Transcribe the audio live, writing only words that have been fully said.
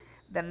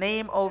The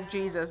name of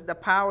Jesus, the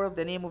power of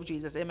the name of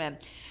Jesus. Amen.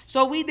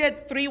 So we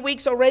did 3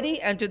 weeks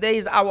already, and today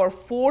is our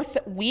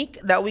 4th week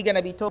that we're going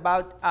to be talking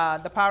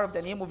about the power of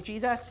the name of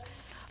Jesus.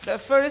 The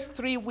first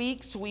 3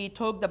 weeks we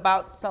talked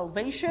about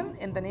salvation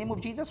in the name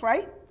of Jesus,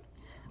 right?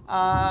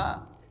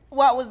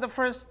 What was the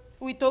first?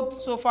 We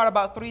talked so far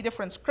about 3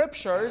 different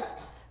scriptures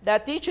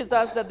that teaches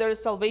us that there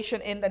is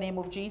salvation in the name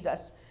of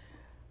Jesus.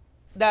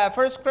 The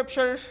first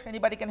scripture,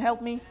 anybody can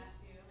help me?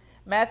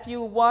 Matthew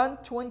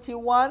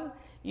 1:21.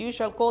 You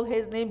shall call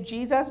his name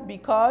Jesus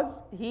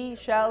because he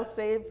shall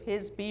save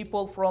his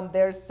people from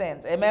their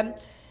sins. Amen.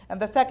 And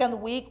the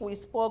second week we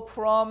spoke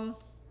from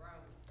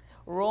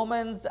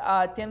Romans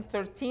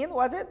 10:13,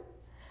 was it?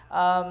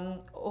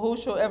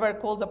 Whosoever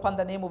calls upon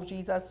the name of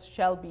Jesus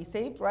shall be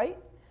saved, right?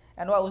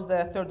 And what was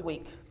the third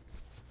week?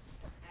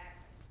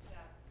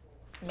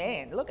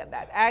 Man, look at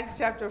that. Acts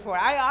chapter 4.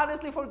 I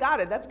honestly forgot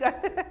it. That's good.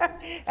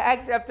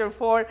 Acts chapter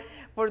 4.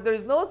 For there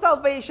is no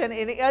salvation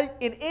in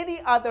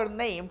any other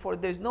name, for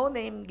there is no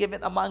name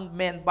given among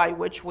men by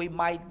which we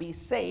might be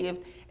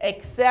saved,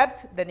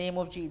 except the name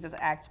of Jesus.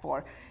 Acts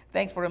 4.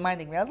 Thanks for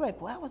reminding me. I was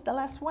like, what was the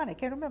last one? I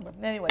can't remember.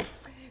 Anyway,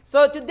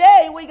 so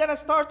today we're going to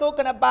start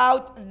talking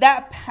about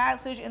that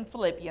passage in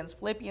Philippians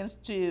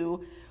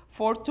 2,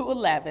 4 to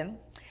 11.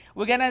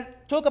 We're going to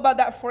talk about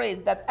that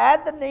phrase that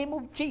at the name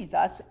of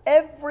Jesus,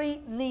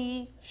 every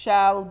knee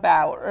shall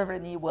bow, or every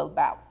knee will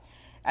bow.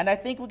 And I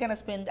think we're going to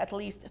spend at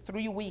least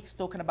 3 weeks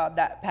talking about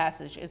that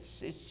passage.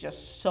 It's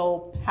just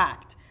so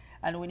packed.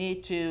 And we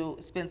need to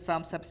spend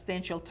some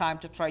substantial time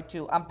to try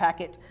to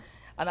unpack it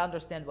and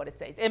understand what it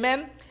says.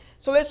 Amen?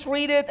 So let's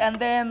read it, and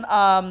then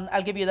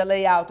I'll give you the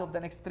layout of the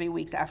next 3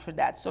 weeks after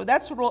that. So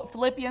that's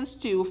Philippians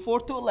 2,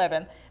 4 to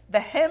 11. The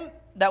hymn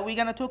that we're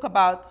going to talk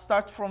about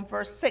starts from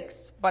verse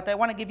 6, but I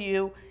want to give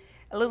you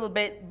a little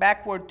bit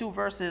backward 2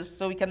 verses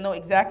so we can know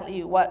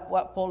exactly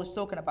what Paul is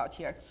talking about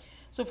here.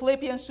 So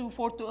Philippians 2,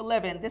 4 to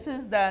 11, this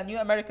is the New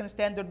American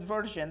Standard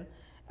Version,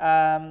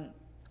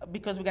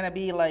 because we're going to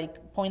be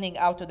like pointing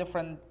out to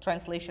different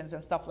translations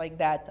and stuff like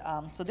that.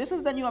 So this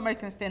is the New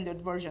American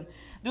Standard Version.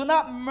 Do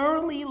not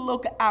merely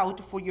look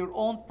out for your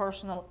own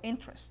personal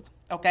interest,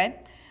 okay?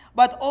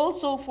 But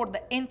also for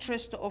the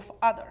interest of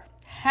others.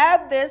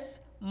 Have this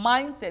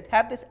mindset,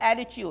 have this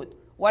attitude.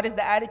 What is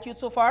the attitude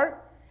so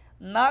far?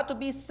 Not to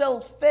be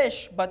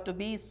selfish, but to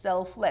be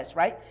selfless,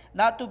 right?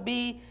 Not to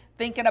be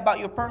thinking about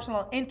your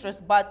personal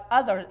interest, but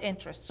other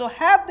interests. So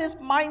have this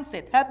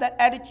mindset, have that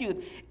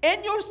attitude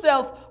in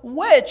yourself,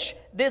 which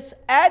this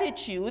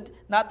attitude,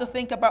 not to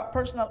think about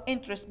personal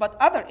interest, but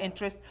other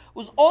interests,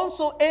 was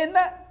also in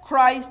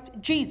Christ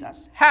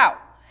Jesus. How?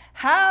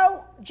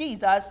 How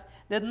Jesus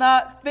did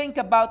not think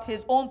about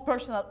his own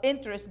personal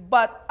interest,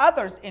 but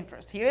others'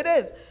 interest. Here it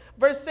is.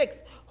 Verse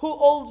 6, who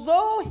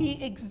although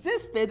he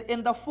existed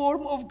in the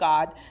form of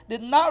God,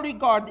 did not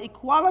regard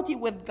equality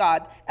with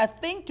God a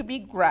thing to be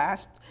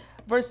grasped.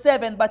 Verse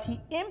 7, but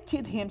he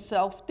emptied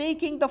himself,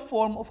 taking the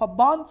form of a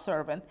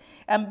bondservant,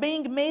 and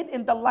being made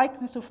in the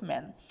likeness of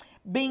men.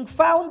 Being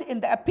found in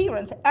the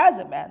appearance as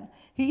a man,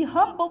 he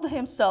humbled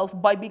himself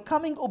by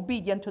becoming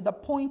obedient to the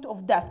point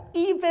of death,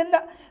 even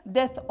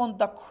death on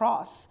the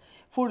cross.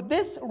 For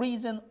this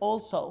reason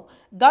also,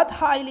 God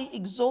highly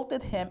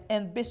exalted him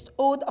and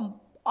bestowed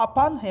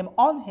on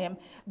him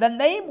the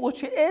name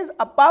which is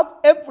above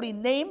every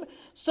name,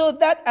 so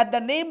that at the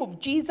name of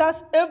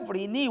Jesus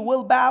every knee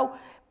will bow,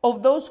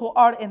 of those who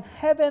are in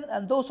heaven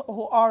and those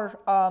who are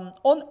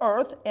on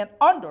earth and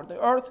under the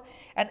earth,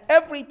 and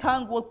every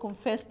tongue will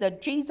confess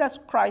that Jesus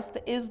Christ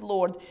is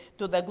Lord,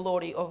 to the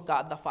glory of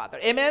God the Father.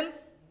 Amen?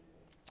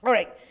 All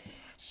right.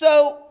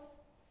 So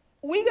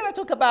we're going to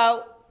talk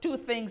about 2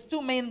 things,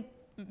 2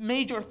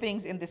 major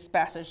things in this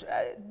passage.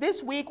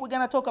 This week we're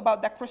going to talk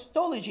about the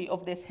Christology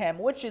of this hymn,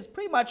 which is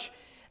pretty much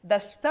the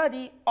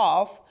study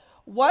of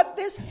what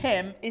this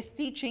hymn is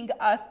teaching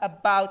us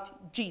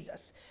about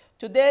Jesus.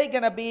 Today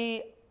going to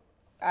be,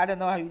 I don't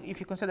know if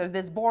you consider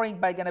this boring,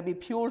 but going to be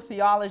pure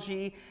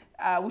theology,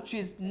 which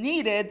is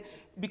needed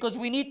because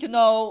we need to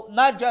know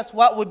not just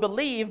what we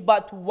believe,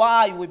 but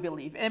why we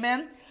believe.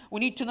 Amen? We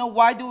need to know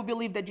why do we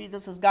believe that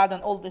Jesus is God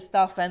and all this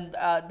stuff, and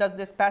does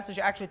this passage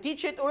actually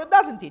teach it or it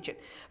doesn't teach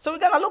it? So we're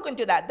going to look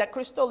into that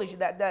Christology,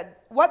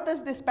 that what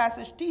does this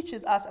passage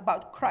teaches us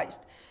about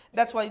Christ?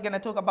 That's what we're going to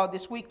talk about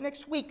this week.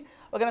 Next week,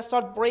 we're going to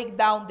start break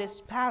down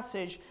this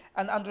passage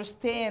and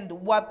understand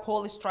what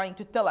Paul is trying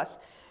to tell us.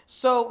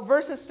 So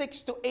verses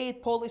 6 to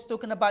 8, Paul is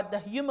talking about the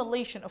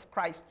humiliation of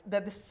Christ, the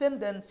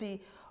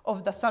descendancy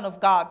of the Son of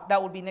God. That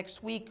will be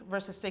next week,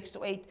 verses 6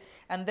 to 8.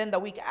 And then the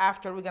week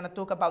after, we're going to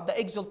talk about the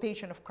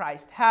exaltation of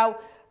Christ, how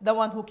the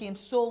one who came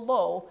so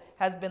low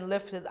has been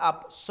lifted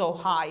up so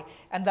high.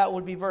 And that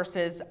will be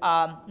verses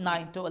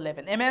 9 to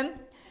 11. Amen?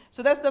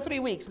 So that's the 3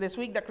 weeks. This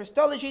week, the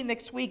Christology.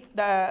 Next week,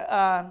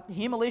 the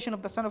humiliation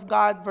of the Son of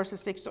God,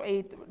 verses 6 to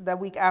 8. The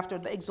week after,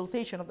 the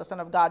exaltation of the Son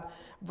of God,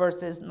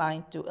 verses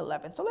 9 to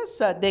 11. So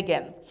let's dig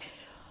in.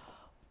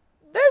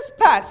 This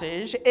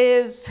passage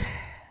is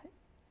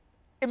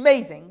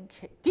amazing.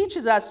 It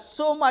teaches us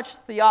so much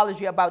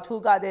theology about who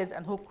God is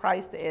and who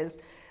Christ is.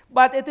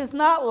 but it is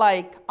not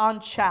like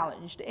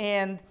unchallenged.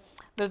 And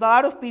there's a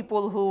lot of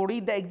people who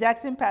read the exact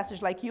same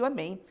passage like you and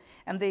me,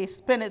 and they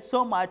spin it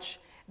so much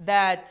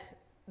that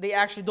they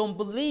actually don't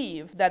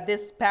believe that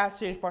this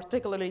passage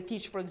particularly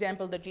teach, for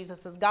example, that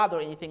Jesus is God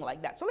or anything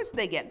like that. So let's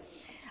dig in.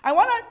 I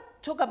want to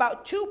talk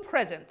about two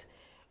present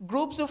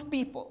groups of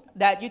people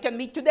that you can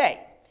meet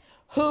today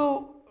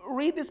who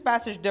read this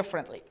passage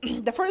differently.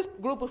 The first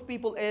group of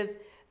people is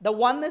the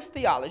oneness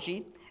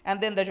theology, and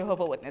then the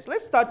Jehovah's Witness.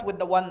 Let's start with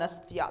the oneness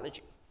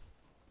theology.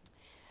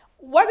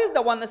 What is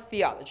the oneness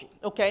theology?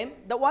 Okay,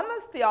 the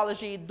oneness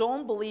theology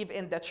don't believe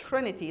in the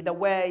Trinity the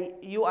way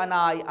you and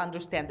I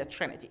understand the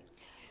Trinity.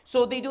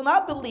 So they do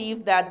not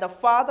believe that the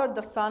Father,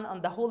 the Son,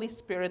 and the Holy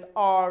Spirit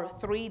are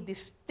three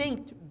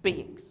distinct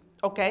beings.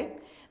 Okay,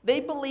 they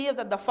believe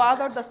that the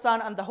Father, the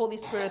Son, and the Holy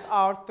Spirit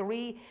are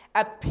three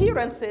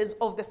appearances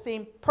of the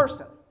same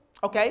person.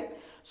 Okay,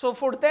 so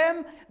for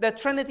them, the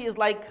Trinity is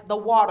like the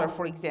water,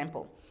 for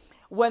example.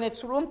 When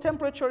it's room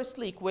temperature, it's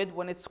liquid.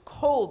 When it's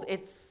cold,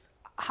 it's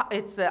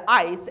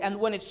ice, and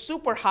when it's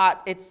super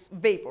hot, it's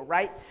vapor,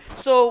 right?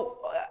 So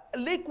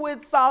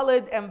liquid,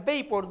 solid, and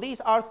vapor,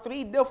 these are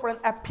three different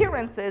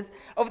appearances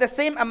of the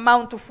same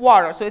amount of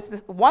water. So it's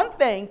this one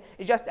thing,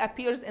 it just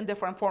appears in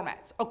different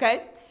formats,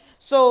 okay?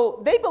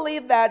 So they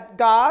believe that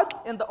God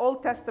in the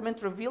Old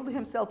Testament revealed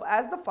himself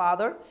as the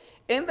Father.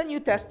 In the New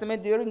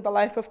Testament, during the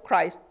life of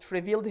Christ,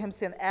 revealed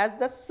himself as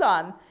the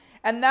Son.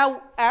 And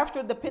now,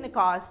 after the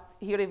Pentecost,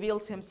 he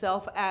reveals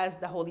himself as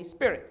the Holy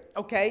Spirit,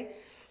 okay?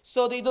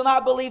 So they do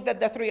not believe that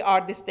the three are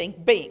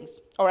distinct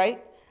beings, all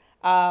right?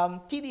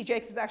 T.D.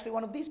 Jakes is actually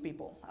one of these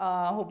people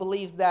who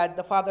believes that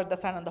the Father, the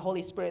Son, and the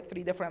Holy Spirit,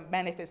 three different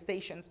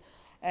manifestations,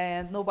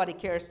 and nobody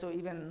cares to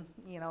even,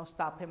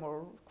 stop him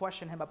or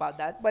question him about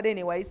that. But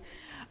anyways,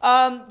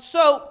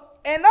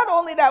 and not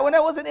only that, when I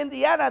was in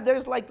Indiana,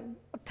 there's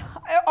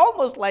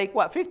almost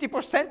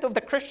 50% of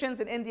the Christians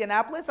in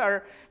Indianapolis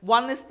are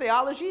oneness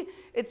theology.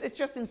 It's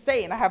just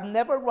insane. I have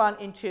never run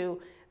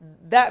into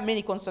that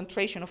many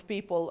concentration of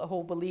people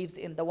who believes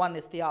in the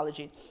oneness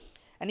theology.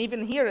 And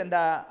even here in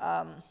the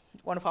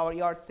one of our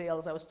yard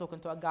sales, I was talking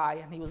to a guy,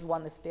 and he was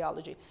oneness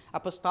theology,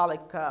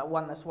 apostolic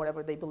oneness,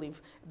 whatever they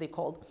believe they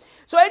called.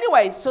 So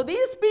anyways, so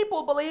these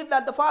people believe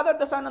that the Father,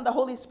 the Son, and the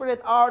Holy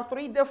Spirit are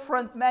three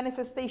different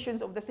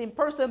manifestations of the same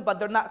person, but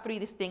they're not three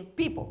distinct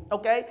people,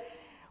 okay?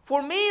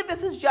 For me,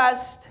 this is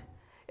just,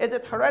 is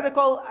it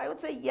heretical? I would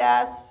say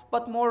yes,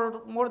 but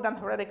more than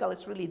heretical,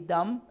 it's really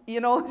dumb.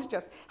 It's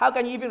just, how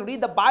can you even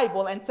read the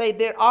Bible and say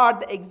there are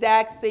the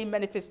exact same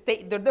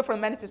manifestation, they're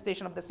different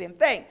manifestation of the same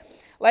thing?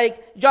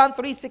 Like John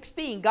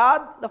 3:16,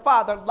 God the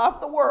Father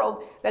loved the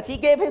world that he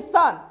gave his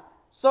Son.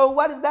 So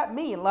what does that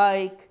mean?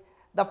 Like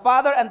the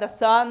Father and the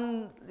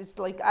Son, it's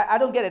like, I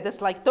don't get it. This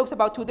talks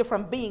about two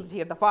different beings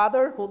here. The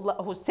Father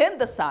who sent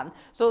the Son.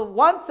 So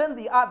one sent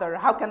the other.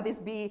 How can this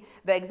be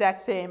the exact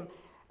same,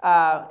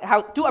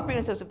 how two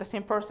appearances of the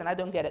same person? I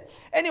don't get it.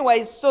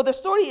 Anyways, so the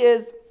story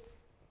is,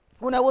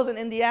 when I was in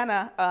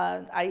Indiana,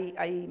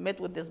 I met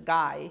with this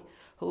guy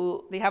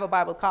who, they have a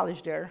Bible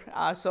college there.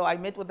 So I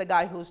met with the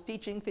guy who's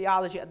teaching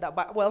theology at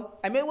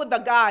I met with the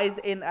guys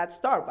at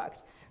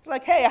Starbucks. It's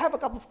like, hey, I have a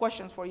couple of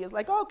questions for you. It's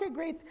like, oh, okay,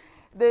 great.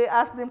 They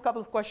asked them a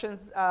couple of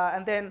questions,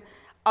 and then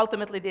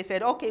ultimately they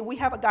said, okay, we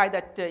have a guy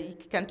that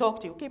can talk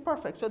to you. Okay,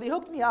 perfect. So they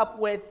hooked me up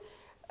with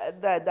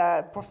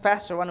the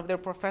professor, one of their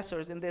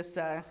professors in this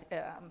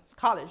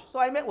college. So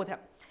I met with him.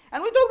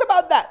 And we talked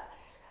about that.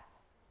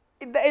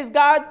 Is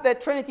God, the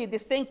Trinity,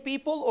 distinct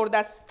people, or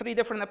that's three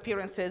different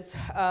appearances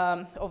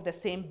of the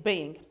same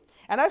being?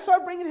 And I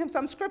started bringing him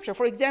some scripture.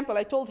 For example,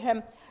 I told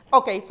him,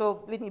 okay,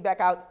 so let me back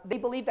out. They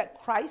believe that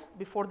Christ,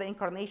 before the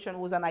incarnation,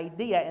 was an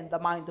idea in the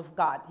mind of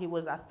God. He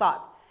was a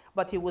thought,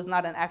 but he was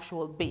not an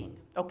actual being,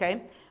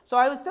 okay? So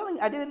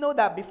I didn't know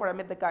that before I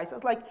met the guy. So I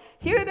was like,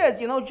 here it is,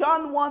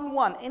 John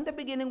 1:1. In the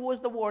beginning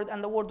was the Word,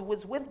 and the Word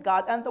was with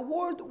God, and the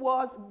Word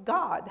was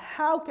God.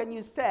 How can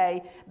you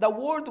say the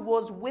Word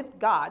was with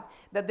God,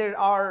 that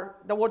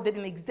the Word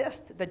didn't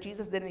exist, that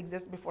Jesus didn't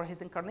exist before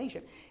his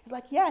incarnation? He's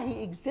like, yeah,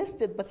 he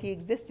existed, but he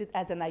existed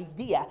as an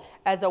idea,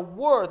 as a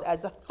word,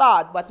 as a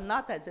thought, but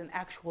not as an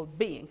actual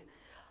being.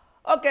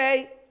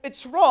 Okay,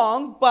 it's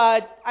wrong,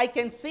 but I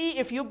can see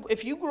if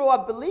you grow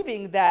up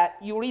believing that,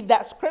 you read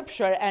that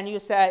scripture and you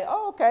say,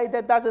 oh, okay,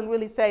 that doesn't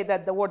really say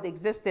that the Word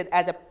existed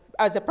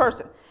as a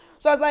person.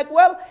 So I was like,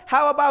 well,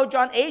 how about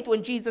John 8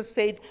 when Jesus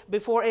said,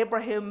 before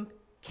Abraham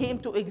came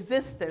to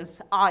existence,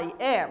 I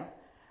am.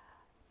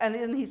 And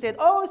then he said,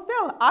 oh,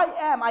 still, I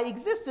am. I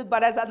existed,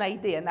 but as an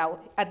idea. Now,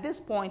 at this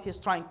point, he's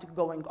trying to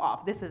going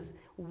off. This is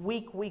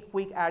weak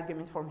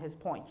argument from his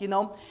point,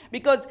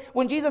 Because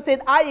when Jesus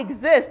said, I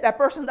exist, that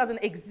person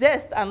doesn't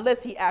exist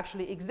unless he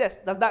actually exists.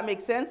 Does that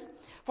make sense?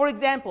 For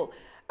example,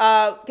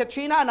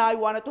 Katrina and I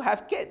wanted to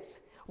have kids.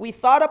 We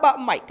thought about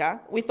Micah.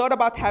 We thought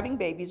about having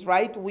babies,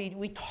 right?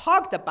 We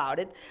talked about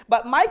it.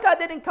 But Micah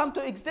didn't come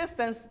to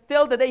existence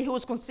till the day he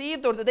was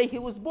conceived or the day he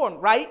was born,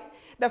 right?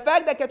 The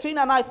fact that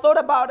Katrina and I thought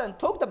about and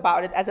talked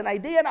about it as an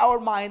idea in our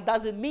mind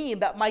doesn't mean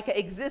that Micah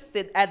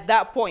existed at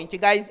that point. You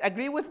guys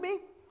agree with me?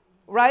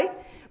 Right?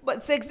 But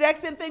it's the exact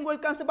same thing when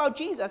it comes about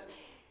Jesus.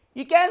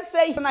 You can't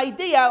say an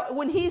idea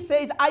when he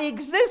says, I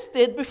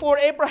existed before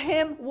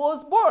Abraham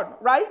was born,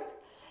 right?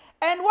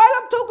 And while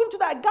I'm talking to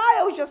that guy,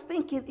 I was just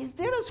thinking, is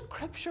there a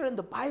scripture in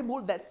the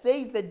Bible that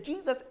says that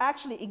Jesus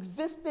actually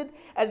existed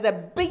as a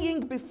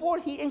being before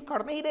he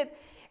incarnated?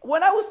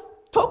 When I was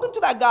talking to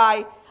that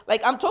guy,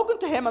 like I'm talking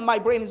to him and my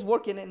brain is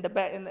working in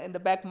the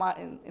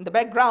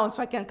background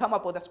so I can come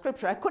up with a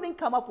scripture. I couldn't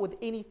come up with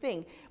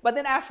anything. But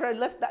then after I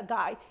left that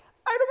guy,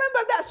 I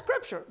remember that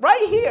scripture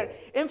right here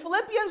in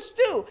Philippians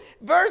 2,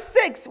 verse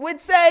 6, which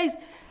says,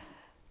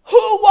 who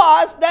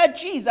was that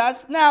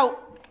Jesus? Now,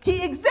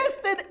 he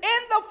existed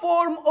in the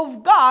form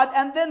of God.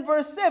 And then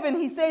verse 7,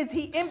 he says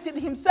he emptied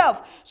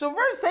himself. So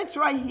verse 6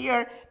 right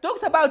here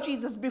talks about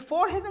Jesus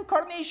before his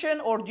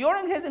incarnation or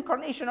during his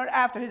incarnation or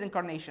after his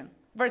incarnation.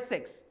 Verse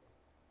 6.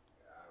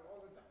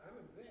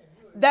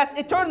 That's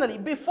eternally.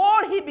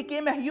 Before he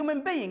became a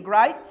human being,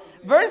 right?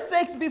 Verse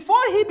 6,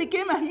 before he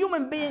became a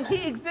human being,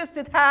 he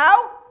existed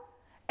how?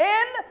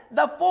 In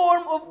the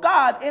form of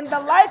God, in the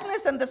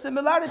likeness and the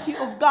similarity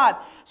of God.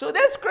 So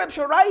this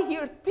scripture right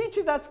here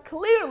teaches us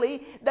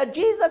clearly that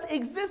Jesus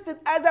existed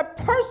as a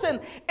person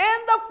in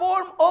the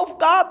form of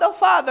God the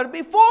Father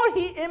before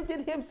he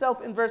emptied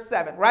himself in verse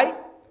 7, right?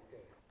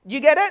 You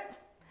get it?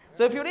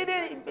 So if you read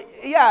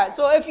it,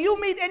 so if you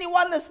meet any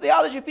oneness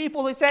theology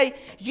people who say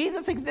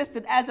Jesus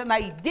existed as an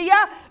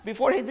idea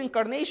before his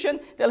incarnation,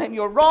 tell him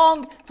you're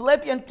wrong.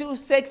 Philippians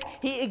 2:6,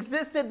 he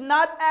existed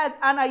not as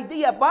an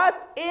idea,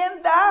 but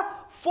in the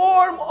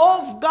form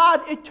of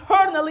God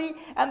eternally.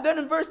 And then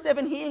in verse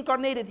 7, he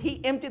incarnated, he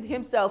emptied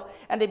himself,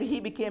 and he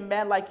became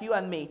man like you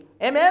and me.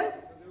 Amen?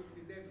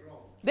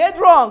 Dead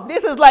wrong.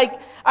 This is like,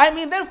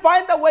 they'll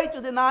find a way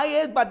to deny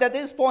it, but at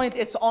this point,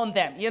 it's on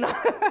them,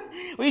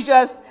 We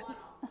just...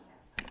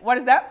 What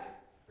is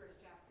that? First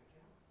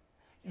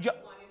chapter.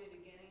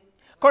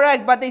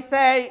 Correct, but they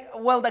say,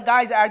 well, the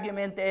guy's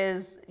argument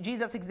is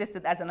Jesus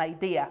existed as an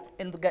idea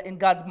in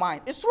God's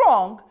mind. It's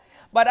wrong,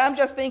 but I'm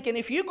just thinking,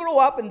 if you grew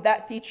up in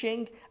that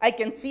teaching, I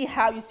can see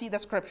how you see the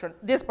scripture,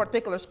 this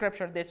particular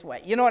scripture this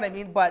way. You know what I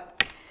mean?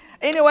 But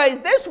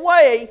anyways, this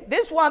way,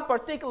 this one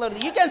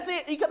particularly, you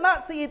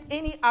cannot see it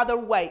any other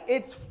way.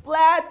 It's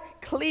flat,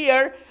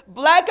 clear,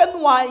 black and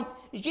white.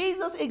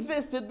 Jesus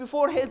existed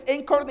before his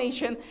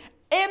incarnation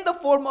in the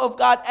form of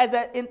God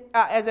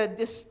as a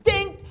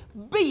distinct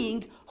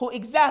being who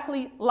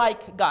exactly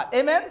like God.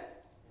 Amen?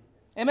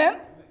 Amen?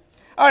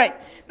 All right.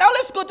 Now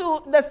let's go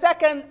to the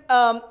second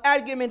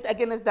argument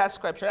against that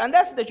scripture, and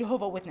that's the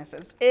Jehovah's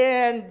Witnesses.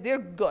 And they're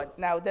good.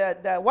 Now,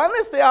 the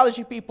oneness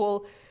theology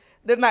people,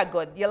 they're not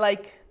good. You're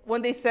like,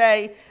 when they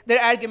say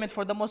their argument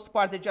for the most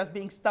part, they're just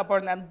being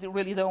stubborn and they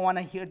really don't want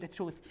to hear the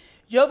truth.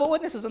 Jehovah's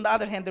Witnesses, on the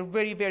other hand, they're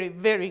very, very,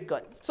 very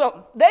good.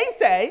 So they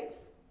say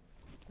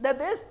that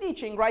this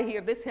teaching right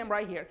here, this hymn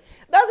right here,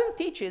 doesn't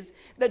teach us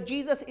that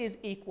Jesus is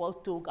equal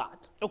to God,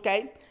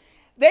 okay?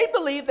 They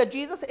believe that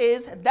Jesus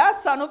is the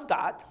Son of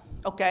God,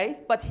 okay?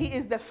 But he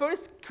is the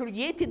first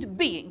created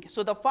being.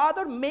 So the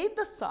Father made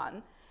the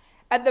Son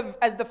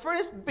as the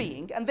first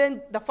being, and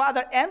then the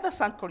Father and the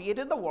Son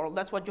created the world.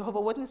 That's what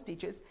Jehovah's Witness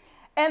teaches.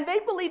 And they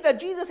believe that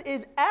Jesus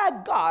is a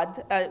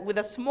God with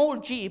a small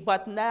g,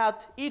 but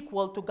not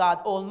equal to God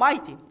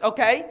Almighty,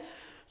 okay?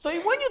 So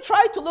when you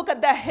try to look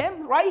at that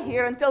hymn right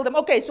here and tell them,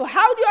 okay, so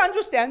how do you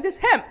understand this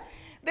hymn?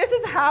 This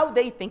is how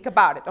they think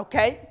about it,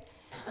 okay?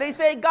 They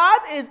say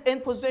God is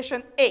in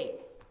position A,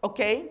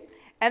 okay?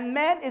 And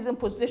man is in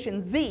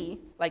position Z,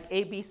 like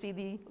A, B, C,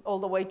 D, all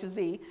the way to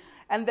Z.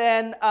 And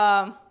then,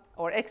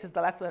 or X is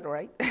the last letter,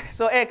 right?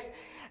 So X.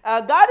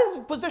 God is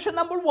position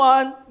number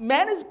 1.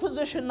 Man is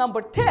position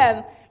number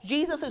 10.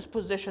 Jesus is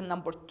position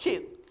number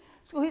 2.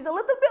 So he's a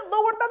little bit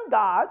lower than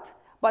God,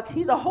 but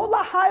he's a whole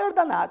lot higher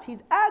than us.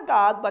 He's a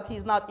God, but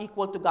he's not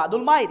equal to God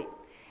Almighty.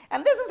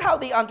 And this is how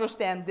they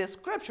understand this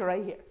scripture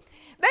right here.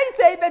 They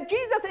say that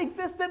Jesus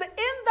existed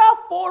in the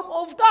form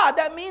of God.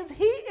 That means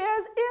he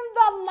is in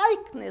the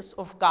likeness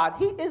of God.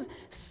 He is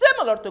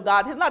similar to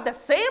God. He's not the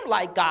same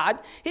like God.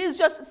 He's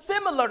just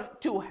similar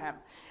to him.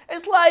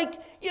 It's like,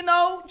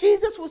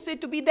 Jesus was said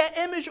to be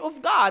the image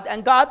of God,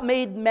 and God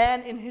made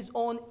man in his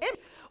own image.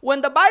 When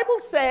the Bible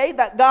says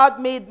that God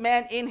made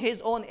man in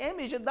his own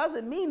image, it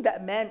doesn't mean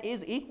that man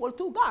is equal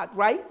to God,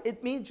 right?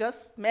 It means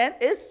just man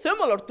is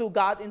similar to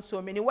God in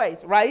so many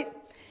ways, right?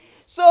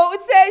 So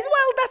it says,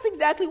 well, that's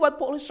exactly what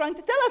Paul is trying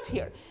to tell us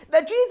here.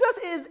 That Jesus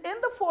is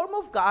in the form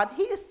of God.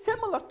 He is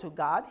similar to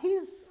God. He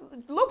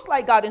looks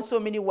like God in so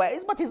many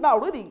ways, but he's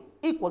not really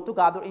equal to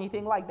God or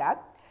anything like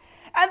that.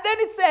 And then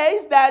it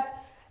says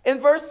that in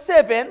verse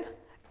 7,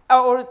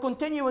 or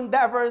continuing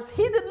that verse,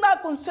 he did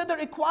not consider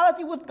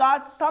equality with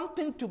God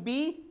something to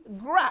be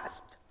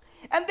grasped.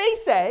 And they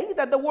say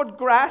that the word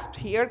grasped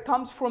here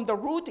comes from the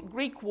root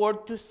Greek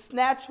word to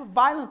snatch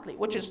violently,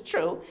 which is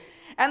true.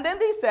 And then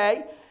they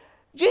say,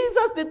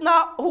 Jesus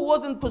who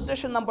was in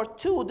position number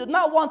 2, did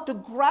not want to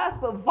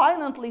grasp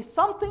violently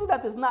something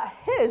that is not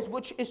his,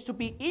 which is to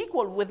be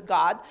equal with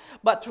God,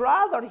 but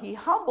rather he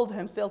humbled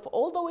himself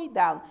all the way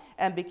down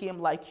and became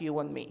like you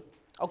and me.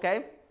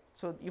 Okay?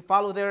 So you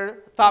follow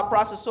their thought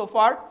process so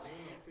far?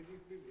 Could you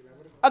please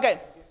elaborate?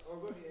 Okay.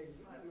 Although he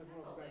existed in the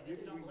form of God, did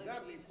we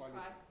regard the equality?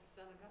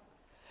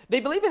 They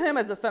believe in him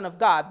as the Son of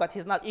God, but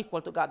he's not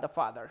equal to God the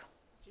Father.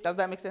 Does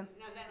that make sense?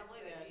 No, they don't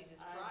believe that Jesus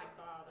Christ is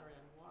the Father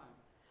in one.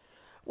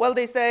 Well,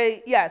 they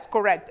say, yes,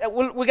 correct.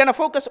 We're going to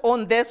focus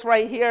on this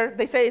right here.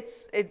 They say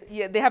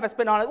yeah, they have a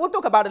spin on it. We'll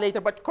talk about it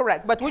later, but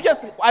correct. But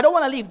I don't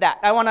want to leave that.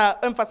 I want to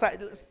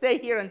emphasize, stay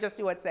here and just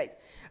see what it says.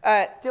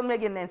 Tell me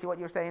again, Nancy, what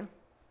you're saying.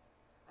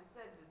 I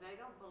said that they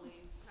don't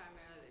believe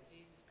primarily that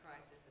Jesus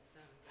Christ is the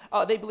Son of God.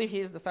 Oh, they believe he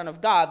is the Son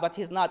of God, but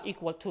he's not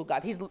equal to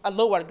God. He's a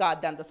lower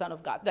God than the Son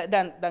of God,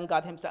 than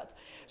God himself.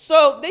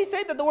 So they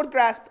say that the word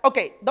grasped.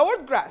 Okay, the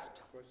word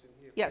grasped. Question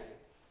here. Yes.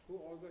 Who,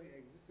 although he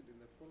existed in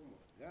the form of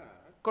God,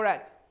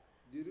 Correct.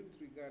 didn't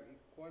regard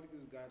equality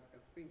with God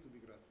a thing to be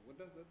grasped. What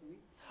does that mean?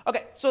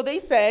 Okay, so they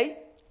say,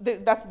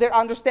 that's their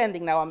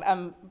understanding now.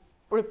 I'm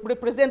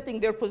representing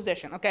their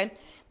position, okay?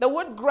 The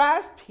word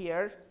grasp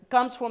here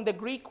comes from the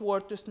Greek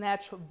word to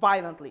snatch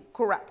violently,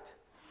 correct.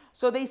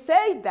 So they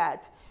say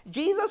that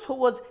Jesus, who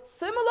was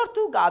similar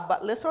to God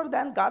but lesser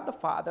than God the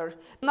Father,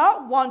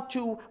 not want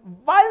to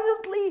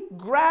violently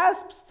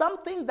grasp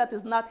something that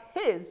is not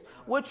his,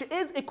 which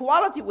is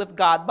equality with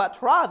God, but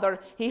rather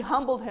he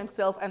humbled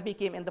himself and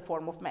became in the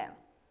form of man.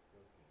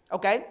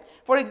 Okay?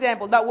 For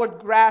example, that word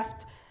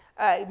grasped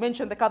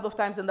mentioned a couple of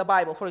times in the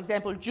Bible. For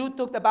example, Jude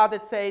talked about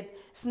it, said,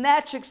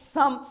 snatching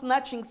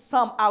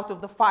some out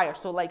of the fire.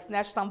 So like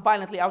snatch some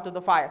violently out of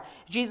the fire.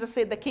 Jesus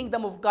said the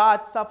kingdom of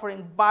God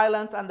suffering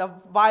violence and the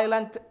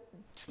violent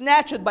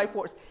snatch it by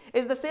force.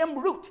 It's the same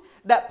root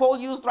that Paul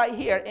used right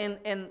here,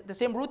 in the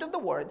same root of the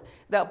word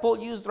that Paul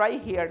used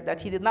right here,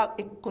 that he did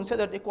not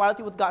consider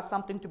equality with God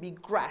something to be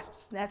grasped,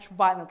 snatched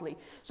violently.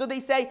 So they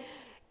say,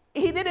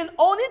 he didn't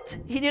own it.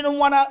 He didn't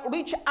want to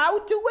reach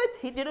out to it.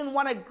 He didn't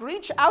want to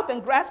reach out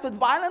and grasp it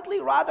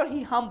violently. Rather,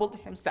 he humbled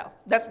himself.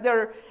 That's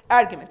their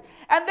argument.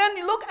 And then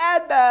you look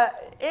at the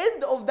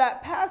end of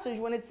that passage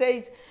when it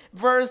says,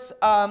 verse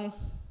 9,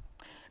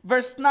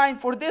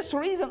 for this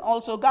reason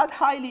also God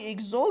highly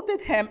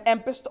exalted him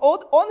and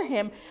bestowed on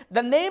him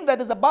the name that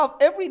is above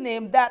every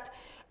name, that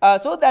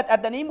so that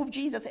at the name of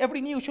Jesus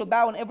every knee shall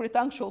bow and every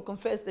tongue shall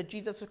confess that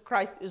Jesus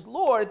Christ is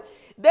Lord.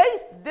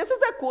 This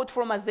is a quote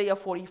from Isaiah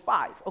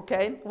 45,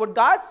 okay, where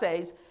God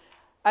says,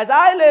 as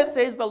I live,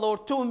 says the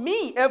Lord, to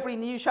me every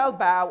knee shall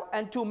bow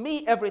and to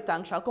me every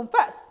tongue shall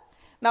confess.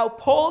 Now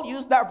Paul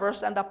used that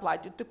verse and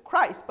applied it to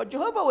Christ, but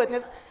Jehovah's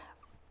Witness,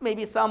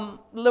 maybe some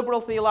liberal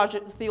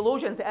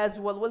theologians as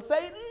well, will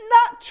say,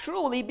 not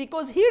truly,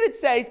 because here it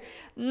says,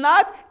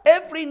 not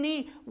every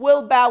knee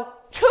will bow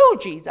to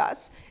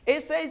Jesus.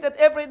 It says that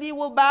every knee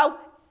will bow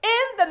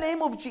in the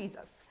name of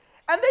Jesus.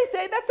 And they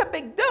say that's a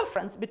big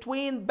difference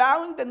between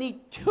bowing the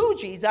knee to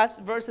Jesus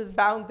versus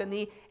bowing the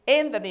knee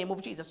in the name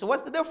of Jesus. So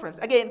what's the difference?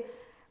 Again,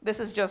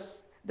 this is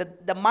just the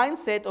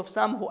mindset of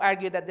some who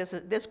argue that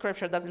this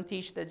scripture doesn't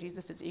teach that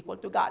Jesus is equal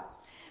to God.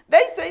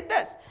 They say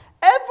this: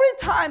 every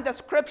time the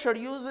scripture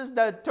uses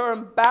the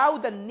term bow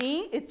the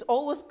knee, it's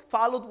always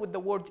followed with the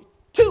word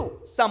to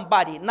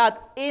somebody,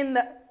 not in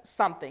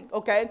something,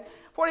 okay?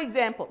 For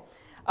example,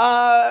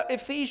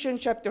 Ephesians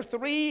chapter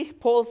 3,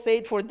 Paul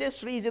said, for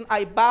this reason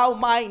I bow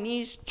my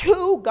knees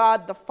to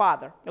God the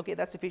Father. Okay,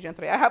 that's Ephesians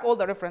 3. I have all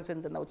the references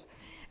in the notes.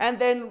 And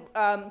then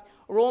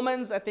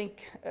Romans, I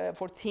think,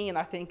 14,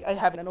 I think I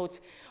have in the notes,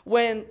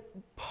 when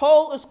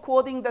Paul is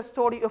quoting the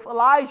story of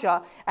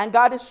Elijah, and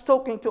God is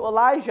talking to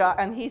Elijah,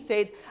 and he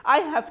said, I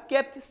have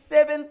kept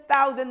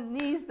 7,000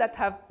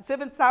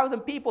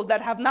 people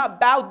that have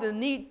not bowed the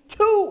knee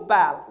to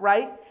Baal,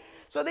 right?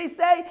 So they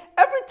say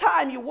every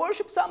time you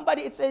worship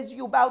somebody, it says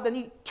you bow the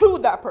knee to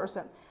that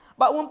person.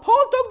 But when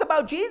Paul talked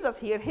about Jesus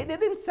here, he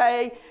didn't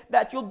say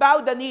that you'll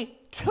bow the knee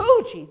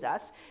to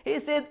Jesus. He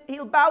said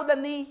he'll bow the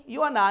knee,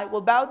 you and I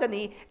will bow the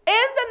knee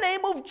in the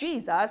name of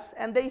Jesus.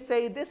 And they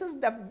say this is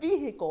the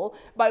vehicle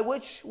by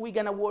which we're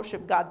going to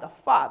worship God the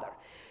Father.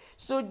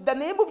 So the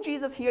name of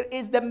Jesus here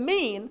is the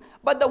mean,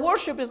 but the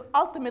worship is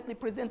ultimately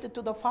presented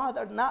to the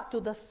Father, not to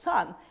the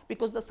Son,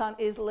 because the Son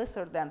is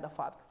lesser than the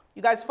Father.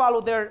 You guys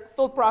follow their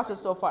thought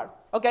process so far,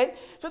 okay?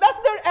 So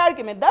that's their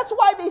argument. That's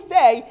why they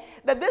say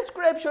that this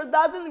scripture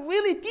doesn't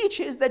really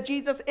teach us that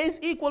Jesus is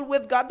equal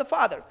with God the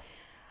Father.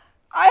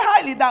 I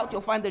highly doubt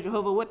you'll find a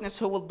Jehovah's Witness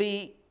who will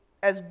be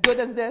as good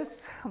as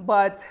this,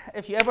 but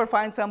if you ever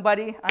find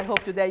somebody, I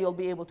hope today you'll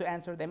be able to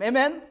answer them.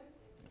 Amen?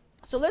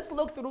 So let's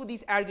look through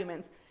these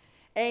arguments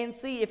and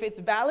see if it's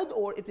valid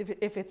or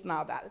if it's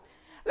not valid.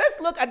 Let's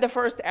look at the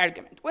first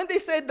argument. When they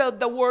say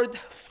the word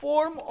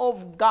form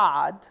of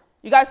God,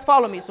 you guys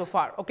follow me so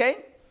far,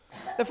 okay?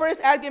 The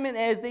first argument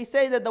is they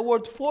say that the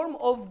word form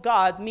of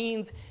God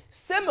means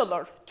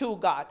similar to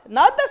God.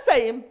 Not the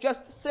same,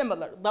 just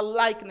similar. The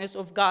likeness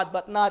of God,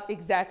 but not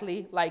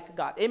exactly like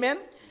God. Amen?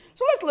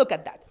 So let's look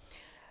at that.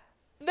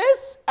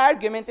 This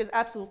argument is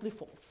absolutely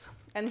false.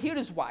 And here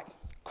is why.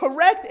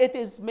 Correct, it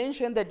is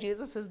mentioned that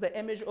Jesus is the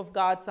image of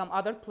God some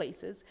other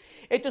places.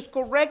 It is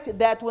correct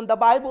that when the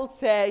Bible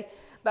says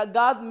that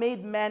God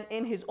made man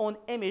in his own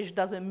image,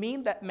 doesn't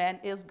mean that man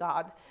is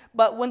God.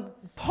 But when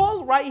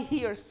Paul right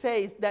here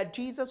says that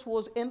Jesus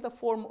was in the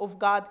form of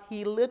God,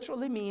 he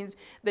literally means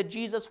that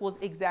Jesus was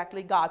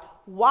exactly God.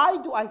 Why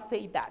do I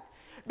say that?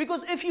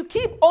 Because if you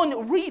keep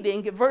on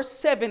reading verse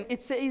 7,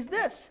 it says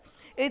this.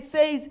 It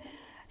says,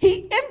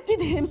 he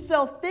emptied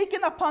himself,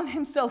 taking upon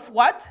himself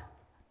what?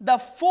 The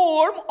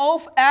form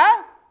of a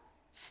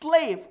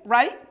slave,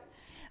 right?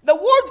 The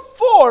word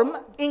form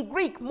in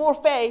Greek,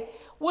 morphe,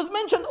 was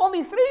mentioned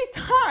only 3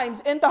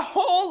 times in the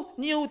whole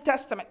New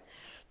Testament.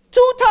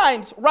 2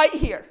 times right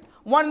here.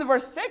 One in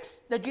verse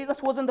 6, that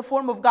Jesus was in the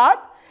form of God.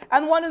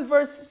 And one in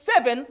verse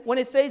 7, when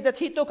it says that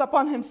he took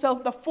upon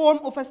himself the form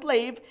of a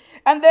slave.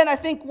 And then I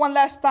think one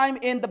last time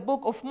in the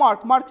book of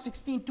Mark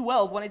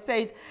 16:12, when it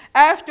says,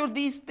 after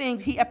these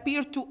things he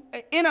appeared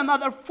in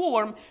another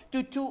form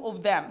to 2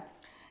 of them.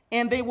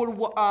 And they were,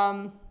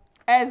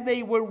 as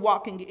they were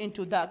walking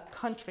into that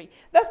country.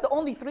 That's the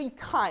only 3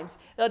 times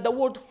that the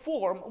word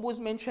form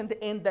was mentioned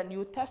in the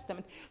New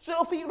Testament. So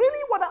if we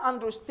really want to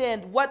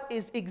understand what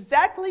is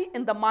exactly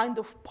in the mind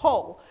of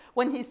Paul,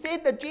 when he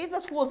said that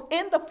Jesus was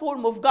in the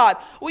form of God,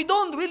 we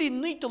don't really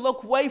need to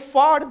look way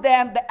far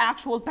than the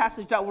actual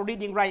passage that we're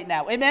reading right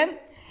now. Amen?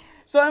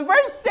 So in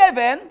verse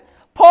 7,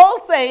 Paul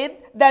said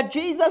that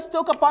Jesus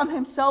took upon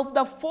himself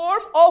the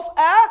form of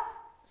a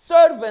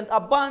servant, a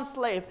bond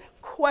slave.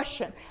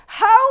 Question: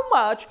 how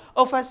much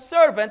of a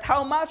servant,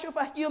 how much of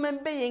a human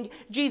being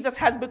Jesus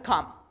has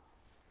become?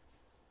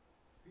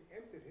 He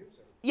emptied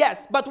himself.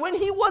 Yes, but when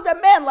he was a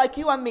man like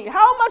you and me,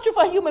 how much of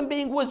a human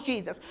being was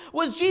Jesus?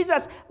 Was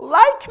Jesus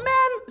like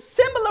man,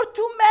 similar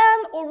to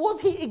man, or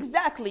was he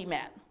exactly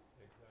man?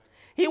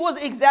 He was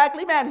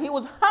exactly man. He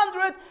was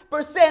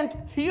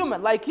 100%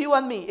 human, like you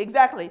and me,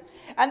 exactly.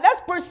 And that's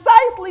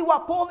precisely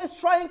what Paul is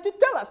trying to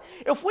tell us.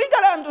 If we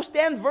got to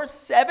understand verse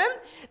 7,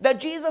 that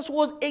Jesus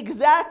was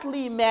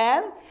exactly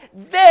man,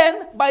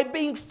 then by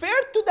being fair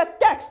to the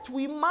text,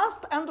 we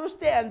must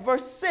understand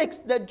verse 6,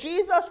 that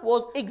Jesus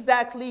was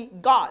exactly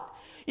God.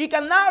 You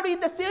cannot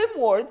read the same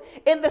word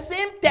in the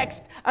same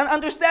text and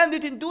understand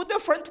it in 2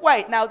 different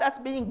ways. Now, that's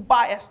being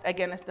biased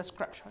against the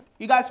scripture.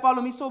 You guys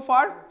follow me so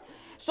far?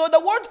 So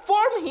the word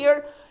form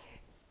here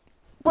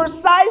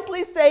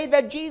precisely say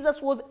that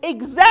Jesus was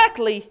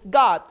exactly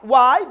God.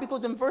 Why?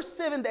 Because in verse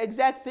 7, the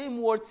exact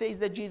same word says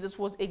that Jesus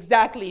was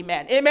exactly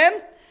man.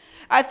 Amen?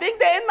 I think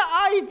the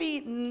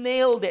NIV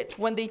nailed it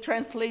when they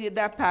translated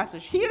that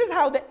passage. Here is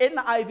how the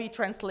NIV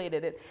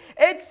translated it.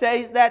 It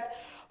says that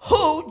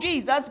who,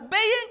 Jesus,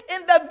 being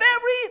in the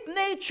very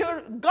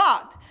nature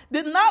God,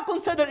 did not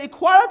consider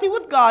equality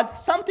with God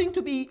something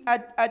to be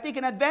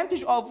taken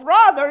advantage of.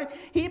 Rather,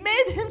 he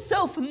made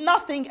himself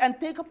nothing and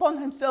take upon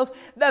himself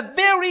the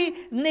very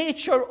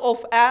nature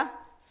of a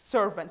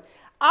servant.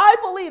 I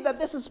believe that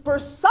this is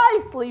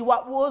precisely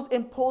what was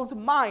in Paul's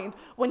mind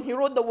when he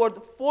wrote the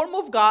word form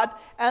of God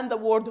and the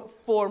word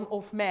form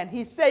of man.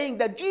 He's saying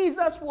that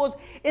Jesus was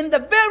in the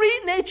very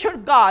nature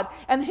God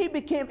and he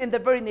became in the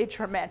very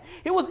nature man.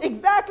 He was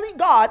exactly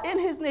God in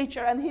his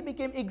nature and he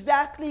became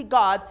exactly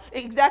God,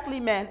 exactly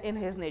man in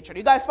his nature.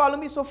 You guys follow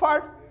me so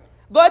far?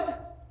 Good?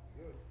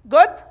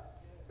 Good?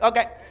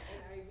 Okay.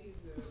 NIV is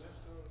the last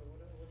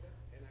what's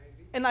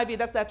that? NIV? NIV,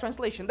 that's that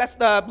translation. That's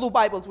the blue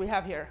Bibles we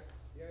have here.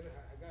 Yeah, no,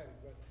 I got it.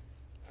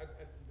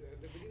 But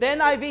the beginning The of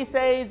NIV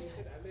says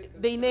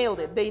they nailed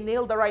it. They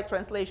nailed the right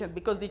translation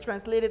because they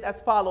translated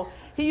as follow.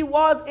 He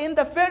was in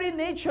the very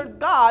nature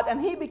God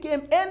and he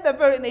became in the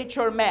very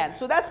nature man.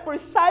 So that's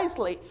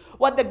precisely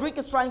what the Greek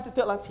is trying to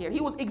tell us here.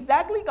 He was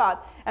exactly God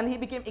and he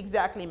became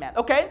exactly man.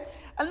 Okay?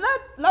 And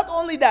not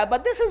only that,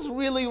 but this is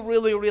really,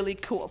 really, really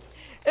cool.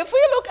 If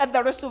we look at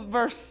the rest of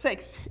verse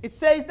 6, it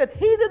says that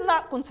he did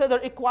not consider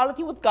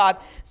equality with God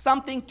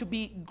something to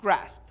be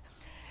grasped.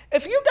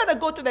 If you're going to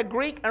go to the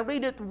Greek and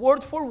read it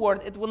word for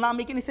word, it will not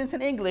make any sense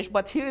in English,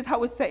 but here is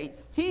how it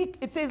says.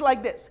 It says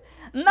like this: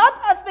 not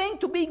a thing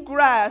to be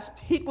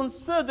grasped, he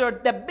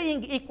considered the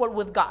being equal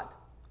with God.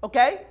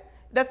 Okay?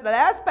 That's the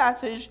last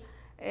passage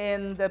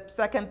in the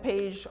second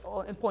page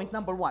in point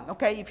number 1.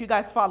 Okay? If you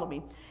guys follow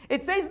me.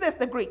 It says this,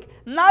 the Greek: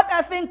 not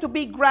a thing to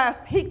be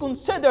grasped, he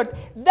considered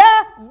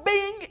the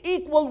being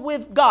equal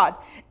with God.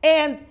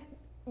 And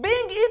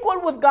being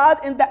equal with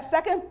God in that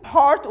second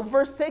part of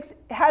verse 6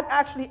 has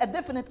actually a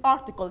definite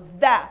article,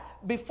 that,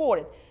 before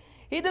it.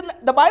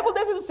 The Bible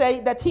doesn't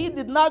say that he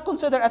did not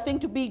consider a thing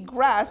to be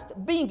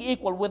grasped, being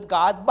equal with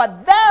God,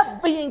 but that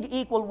being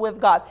equal with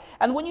God.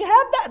 And when you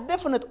have that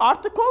definite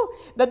article,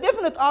 the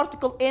definite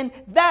article in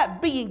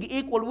that being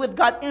equal with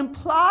God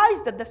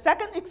implies that the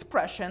second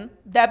expression,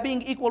 that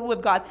being equal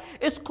with God,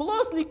 is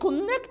closely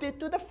connected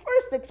to the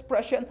first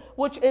expression,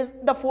 which is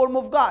the form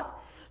of God.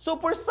 So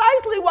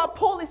precisely what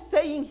Paul is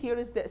saying here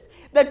is this: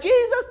 that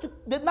Jesus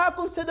did not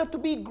consider to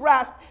be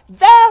grasped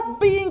that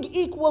being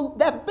equal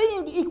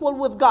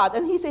with God.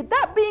 And he said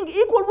that being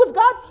equal with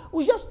God,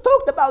 we just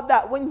talked about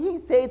that when he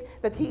said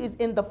that he is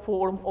in the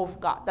form of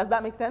God. Does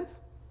that make sense?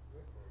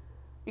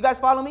 You guys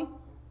follow me?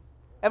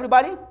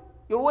 Everybody?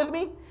 You're with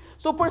me?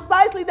 So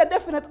precisely the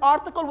definite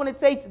article, when it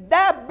says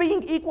that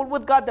being equal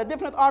with God, the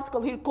definite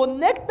article here,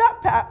 connect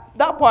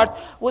that part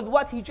with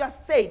what he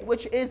just said,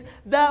 which is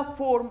the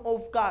form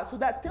of God. So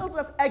that tells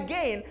us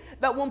again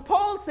that when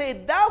Paul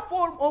said the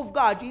form of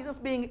God, Jesus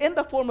being in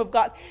the form of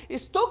God,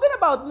 is talking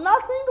about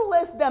nothing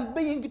less than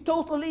being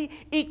totally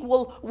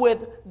equal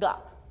with God.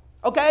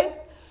 Okay?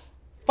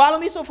 Follow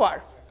me so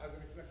far? As a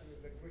reflection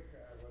of the Greek.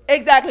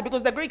 Exactly,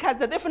 because the Greek has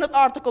the definite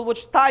article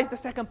which ties the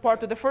second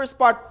part to the first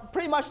part,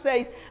 pretty much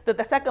says that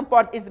the second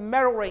part is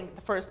mirroring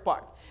the first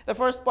part. The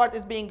first part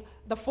is being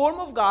the form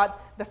of God,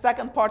 the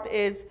second part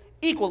is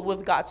equal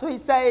with God. So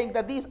he's saying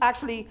that these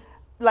actually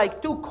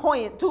like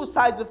two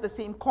sides of the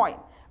same coin.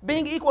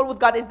 Being equal with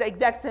God is the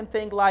exact same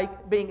thing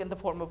like being in the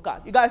form of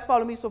God. You guys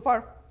follow me so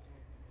far?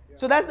 Yeah.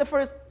 So that's the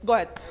first, go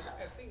ahead.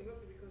 I think not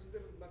to be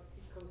considered, but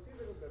he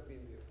considered that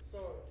being there. So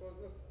it was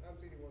not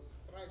something he was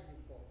striving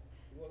for.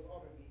 It was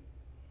already,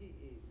 he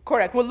is.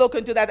 Correct. We'll look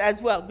into that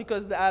as well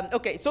because,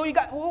 okay, so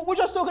we're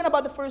just talking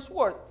about the first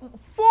word.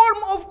 Form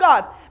of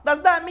God.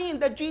 Does that mean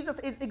that Jesus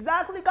is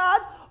exactly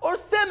God or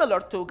similar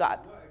to God?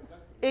 No,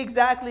 exactly.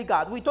 Exactly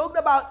God. We talked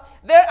about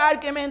their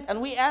argument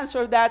and we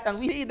answered that, and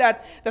we see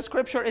that the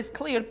scripture is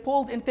clear.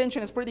 Paul's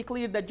intention is pretty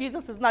clear that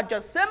Jesus is not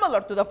just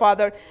similar to the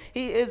Father,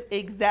 he is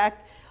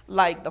exact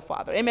like the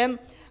Father. Amen.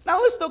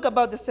 Now let's talk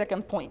about the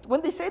second point.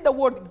 When they say the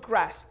word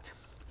grasped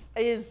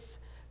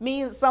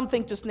means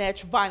something to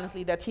snatch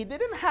violently, that he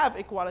didn't have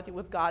equality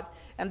with God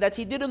and that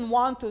he didn't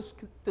want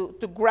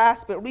to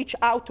grasp it, reach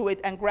out to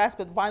it and grasp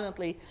it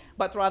violently,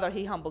 but rather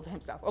he humbled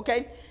himself.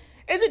 Okay?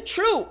 Is it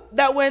true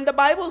that when the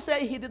Bible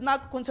says he did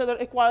not consider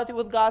equality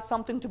with God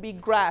something to be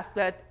grasped,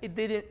 that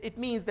it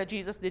means that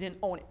Jesus didn't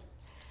own it?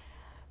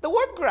 The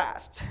word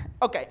grasped,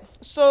 okay,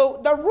 so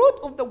the root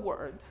of the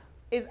word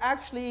is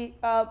actually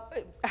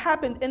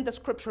happened in the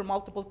scripture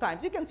multiple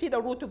times. You can see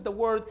the root of the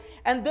word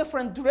and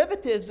different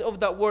derivatives of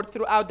that word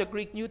throughout the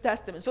Greek New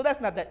Testament. So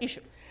that's not the issue.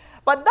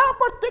 But that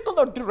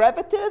particular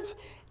derivative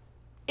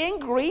in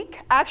Greek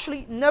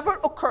actually never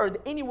occurred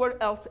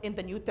anywhere else in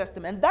the New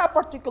Testament. That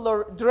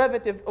particular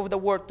derivative of the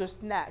word to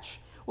snatch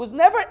was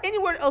never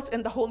anywhere else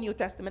in the whole New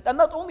Testament. And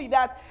not only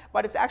that,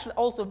 but it's actually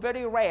also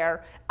very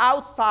rare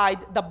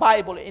outside the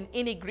Bible in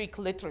any Greek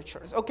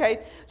literatures,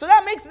 okay? So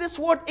that makes this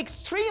word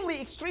extremely,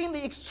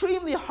 extremely,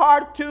 extremely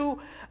hard to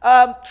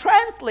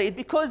translate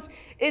because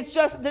it's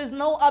just, there's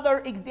no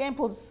other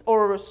examples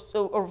or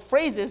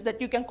phrases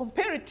that you can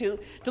compare it to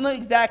know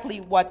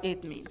exactly what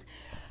it means.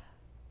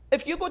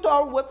 If you go to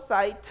our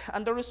website,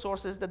 under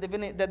resources, the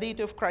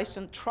deity of Christ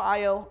on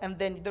trial, and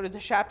then there is a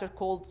chapter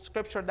called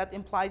Scripture that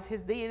implies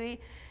his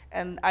deity,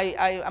 and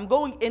I'm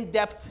going in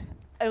depth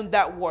on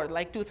that word,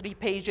 like 2-3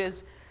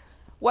 pages,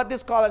 what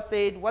this scholar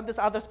said, what this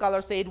other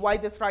scholar said, why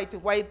this right,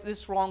 why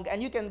this wrong,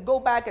 and you can go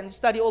back and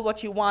study all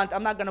what you want.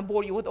 I'm not going to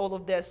bore you with all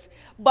of this,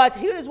 but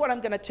here is what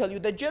I'm going to tell you.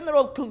 The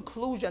general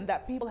conclusion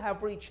that people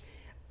have reached,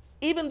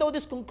 even though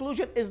this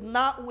conclusion is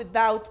not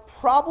without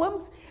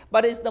problems,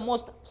 but is the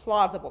most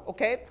plausible,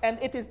 okay?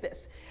 And it is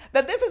this,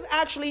 that this is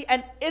actually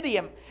an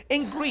idiom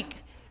in Greek.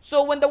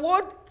 So when the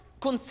word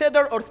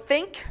consider or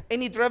think,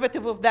 any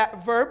derivative of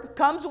that verb,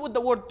 comes with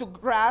the word to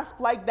grasp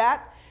like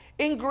that,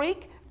 in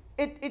Greek,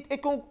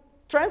 it can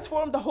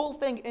transform the whole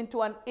thing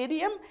into an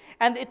idiom,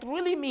 and it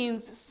really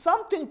means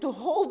something to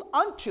hold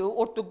onto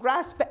or to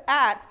grasp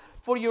at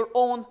for your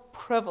own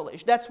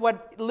privilege. That's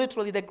what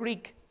literally the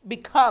Greek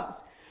becomes.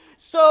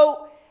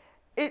 So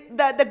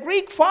the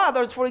Greek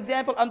fathers, for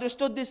example,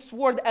 understood this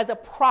word as a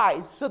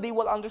prize. So they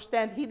will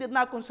understand he did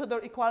not consider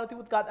equality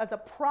with God as a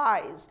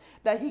prize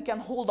that he can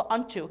hold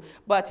onto,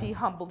 but he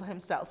humbled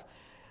himself.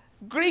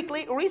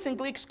 Recent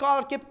Greek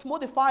scholar kept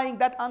modifying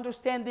that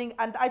understanding,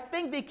 and I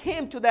think they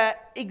came to the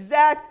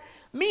exact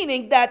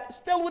meaning that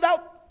still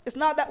it's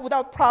not that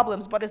without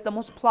problems, but it's the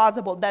most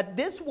plausible, that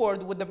this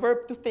word with the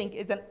verb to think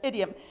is an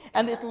idiom,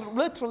 and it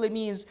literally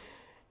means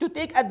to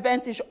take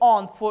advantage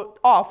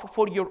of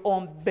for your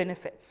own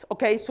benefits.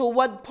 Okay, so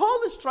what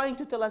Paul is trying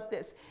to tell us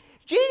this: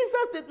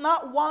 Jesus did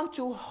not want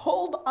to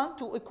hold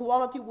onto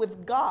equality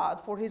with God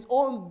for his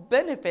own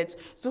benefits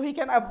so he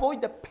can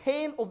avoid the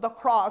pain of the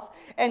cross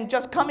and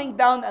just coming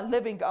down and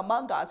living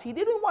among us. He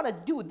didn't want to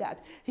do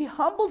that. He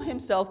humbled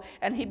himself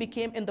and he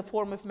became in the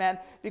form of man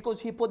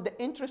because he put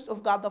the interest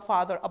of God the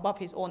Father above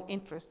his own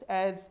interest,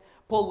 as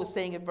Paul was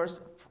saying in verse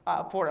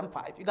 4 and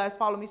 5. You guys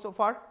follow me so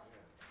far?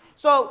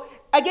 So,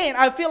 again,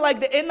 I feel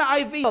like the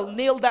NIV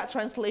nailed that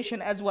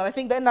translation as well. I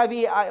think the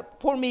NIV,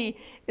 for me,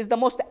 is the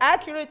most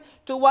accurate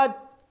to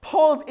what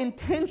Paul's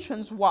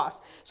intentions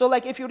was. So,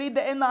 like, if you read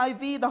the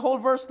NIV, the whole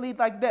verse reads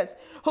like this: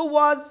 who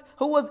was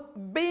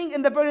being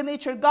in the very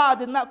nature God,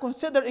 did not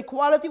consider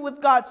equality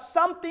with God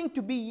something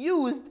to be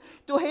used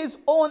to his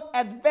own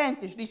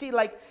advantage. You see,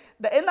 like,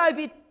 the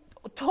NIV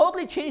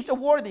totally changed the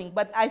wording,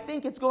 but I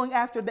think it's going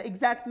after the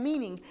exact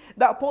meaning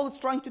that Paul is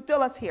trying to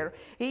tell us here.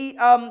 He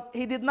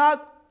did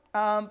not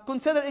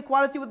consider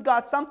equality with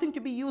God something to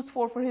be used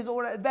for his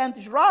own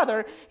advantage.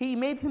 Rather, he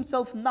made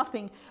himself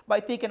nothing by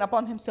taking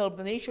upon himself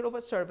the nature of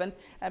a servant,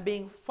 and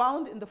being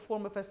found in the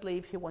form of a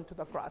slave, he went to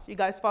the cross. You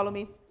guys follow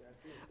me?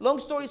 Long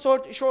story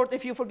short,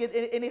 if you forget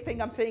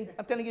anything I'm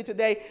telling you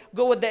today,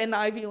 go with the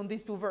NIV on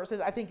these two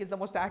verses. I think it's the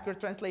most accurate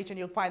translation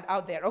you'll find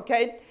out there,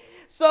 okay?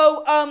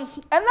 So, and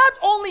not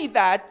only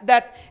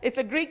that it's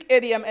a Greek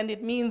idiom and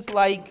it means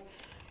like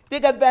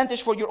take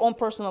advantage for your own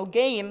personal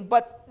gain,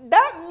 but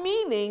that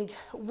meaning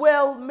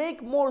will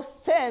make more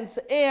sense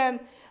in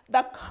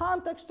the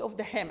context of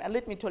the hymn, and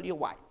let me tell you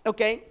why,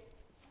 okay?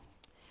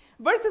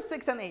 Verses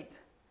 6 and 8.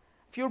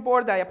 If you're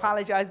bored, I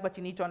apologize, but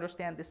you need to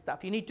understand this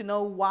stuff. You need to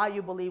know why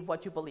you believe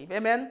what you believe.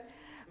 Amen?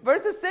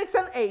 Verses 6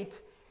 and 8,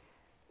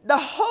 the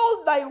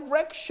whole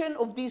direction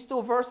of these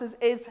two verses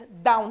is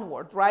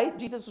downward, right?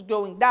 Jesus is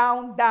going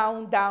down,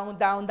 down, down,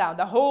 down, down.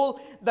 The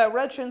whole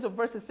directions of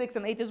verses 6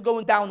 and 8 is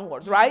going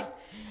downward, right?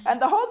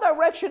 And the whole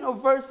direction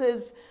of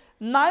verses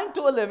 9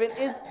 to 11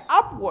 is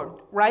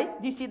upward,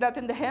 right? Do you see that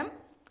in the hymn?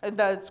 In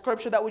the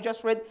scripture that we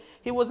just read,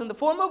 he was in the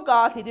form of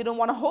God. He didn't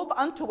want to hold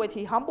onto it.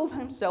 He humbled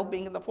himself,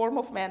 being in the form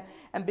of man.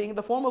 And being in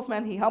the form of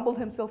man, he humbled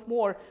himself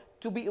more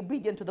to be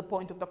obedient to the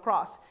point of the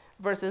cross.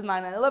 Verses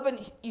 9 and 11,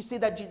 you see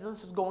that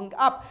Jesus is going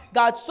up.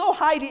 God so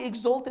highly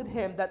exalted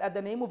him that at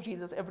the name of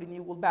Jesus, every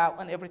knee will bow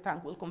and every tongue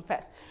will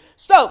confess.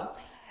 So,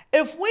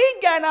 if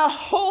we're going to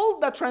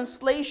hold the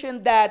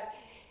translation that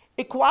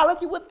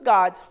equality with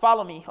God,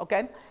 follow me,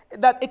 okay?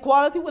 That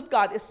equality with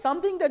God is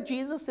something that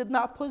Jesus did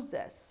not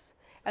possess,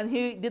 and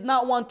he did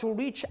not want to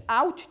reach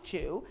out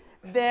to,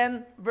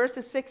 then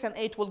verses 6 and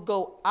 8 will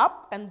go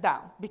up and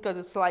down, because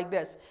it's like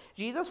this.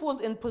 Jesus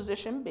was in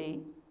position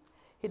B.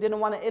 He didn't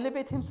want to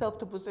elevate himself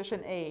to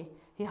position A.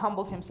 He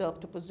humbled himself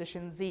to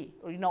position Z,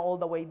 or all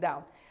the way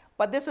down.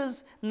 But this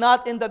is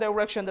not in the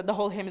direction that the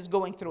whole hymn is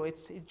going through.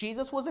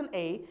 Jesus was in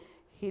A.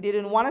 He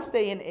didn't want to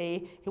stay in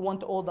A. He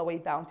wanted all the way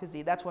down to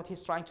Z. That's what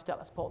he's trying to tell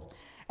us, Paul.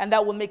 And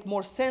that will make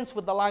more sense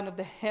with the line of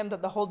the hymn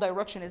that the whole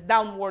direction is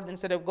downward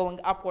instead of going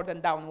upward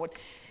and downward.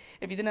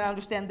 If you didn't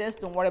understand this,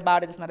 don't worry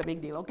about it. It's not a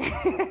big deal, okay?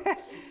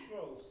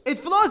 It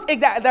flows,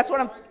 exactly.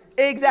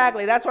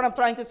 That's what I'm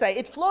trying to say.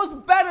 It flows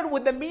better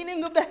with the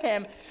meaning of the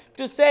hymn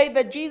to say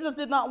that Jesus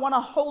did not want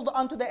to hold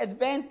on to the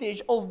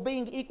advantage of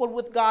being equal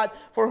with God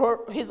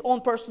for his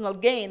own personal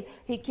gain.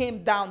 He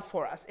came down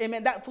for us.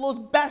 Amen. That flows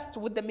best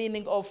with the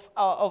meaning of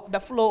the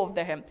flow of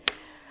the hymn.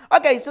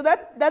 Okay, so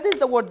that is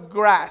the word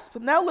grasp.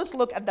 Now let's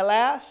look at the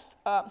last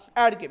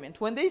argument.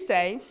 When they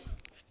say,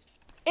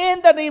 in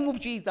the name of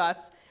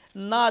Jesus,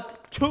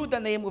 not to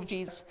the name of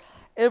Jesus,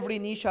 every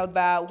knee shall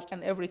bow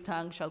and every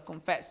tongue shall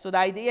confess. So the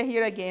idea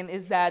here again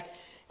is that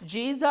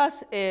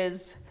Jesus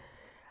is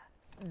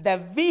the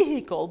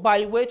vehicle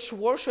by which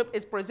worship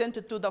is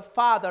presented to the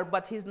Father,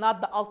 but he's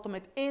not the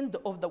ultimate end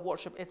of the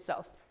worship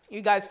itself.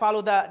 You guys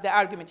follow the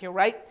argument here,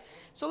 right?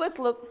 So let's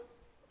look.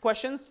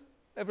 Questions?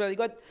 Everybody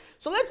good?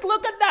 So let's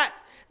look at that.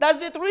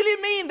 Does it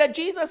really mean that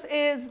Jesus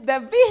is the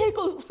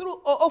vehicle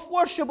of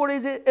worship, or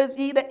is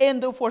he the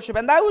end of worship?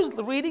 And I was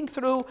reading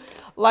through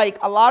like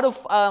a lot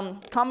of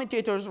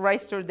commentators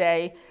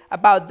yesterday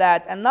about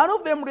that, and none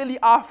of them really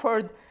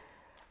offered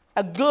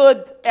a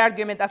good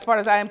argument as far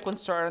as I am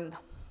concerned.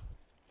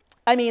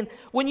 I mean,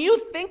 when you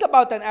think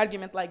about an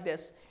argument like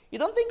this, you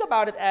don't think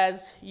about it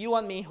as you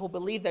and me who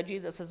believe that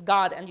Jesus is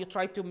God and you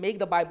try to make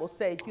the Bible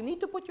say it. You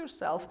need to put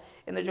yourself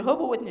in the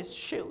Jehovah's Witness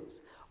shoes,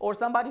 or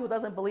somebody who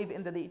doesn't believe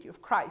in the deity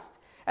of Christ.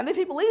 And if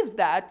he believes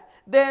that,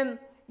 then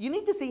you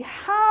need to see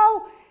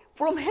how,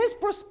 from his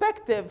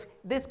perspective,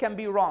 this can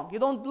be wrong. You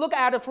don't look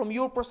at it from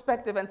your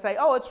perspective and say,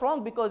 oh, it's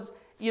wrong because,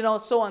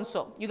 so and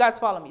so. You guys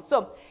follow me?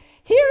 So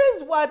here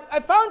is what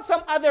I found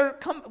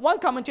one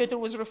commentator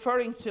was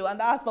referring to,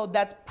 and I thought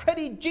that's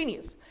pretty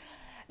genius.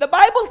 The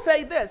Bible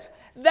says this,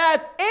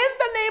 that in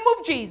the name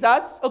of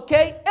Jesus,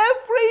 okay,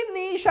 every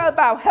knee shall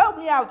bow. Help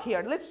me out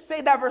here. Let's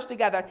say that verse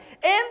together.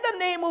 In the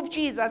name of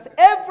Jesus,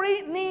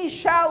 every knee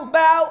shall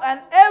bow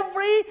and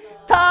every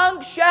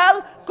tongue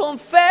shall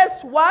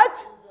confess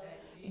what?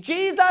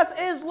 Jesus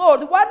is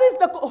Lord.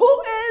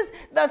 Who is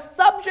the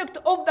subject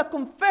of the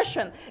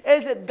confession?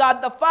 Is it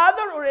God the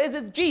Father or is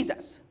it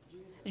Jesus?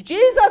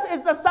 Jesus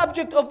is the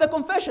subject of the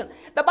confession.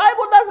 The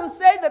Bible doesn't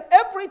say that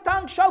every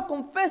tongue shall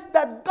confess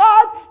that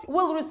God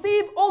will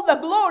receive all the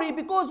glory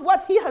because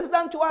what he has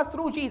done to us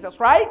through Jesus,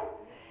 right?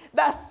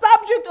 The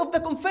subject of the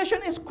confession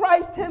is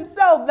Christ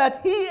himself,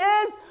 that he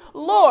is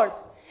Lord.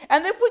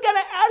 And if we're going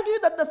to argue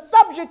that the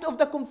subject of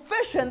the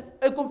confession,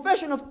 a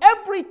confession of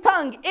every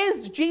tongue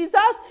is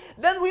Jesus,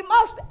 then we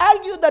must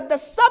argue that the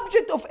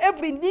subject of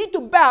every knee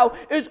to bow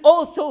is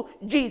also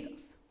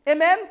Jesus.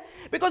 Amen?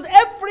 Because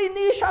every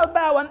knee shall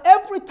bow and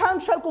every tongue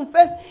shall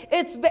confess.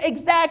 It's the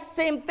exact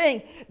same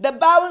thing. The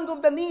bowing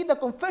of the knee, the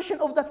confession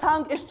of the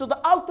tongue is to the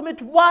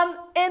ultimate one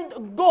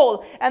end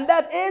goal. And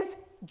that is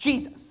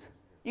Jesus.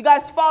 You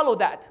guys follow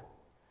that?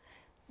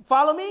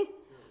 Follow me?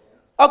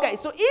 Okay,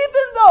 so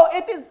even though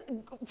it is,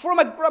 from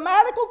a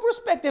grammatical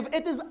perspective,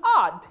 it is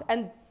odd.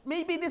 And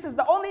maybe this is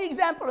the only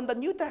example in the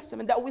New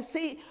Testament that we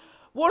see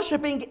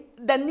worshiping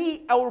the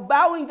knee or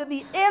bowing the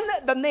knee in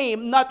the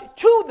name, not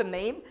to the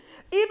name.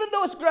 even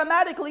though it's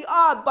grammatically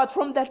odd, but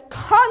from that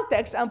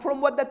context and from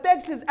what the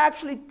text is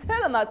actually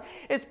telling us,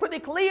 it's pretty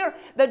clear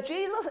that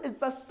Jesus is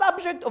the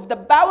subject of the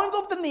bowing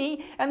of the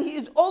knee, and he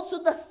is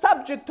also the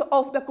subject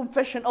of the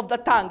confession of the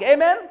tongue.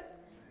 Amen?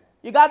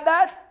 You got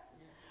that?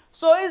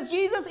 So is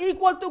Jesus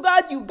equal to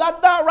God? You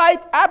got that right?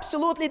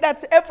 Absolutely.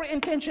 That's every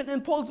intention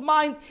in Paul's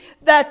mind,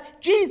 that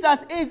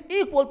Jesus is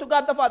equal to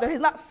God the Father. He's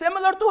not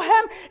similar to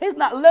him. He's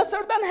not lesser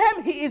than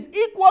him. He is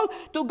equal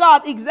to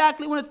God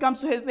exactly when it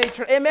comes to his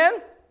nature.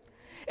 Amen?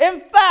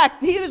 In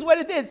fact, here is what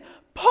it is.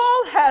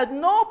 Paul had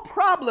no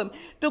problem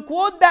to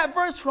quote that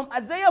verse from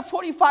Isaiah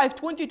 45,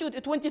 22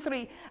 to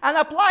 23 and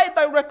apply it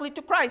directly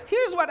to Christ.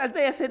 Here's what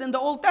Isaiah said in the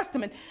Old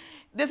Testament.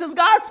 This is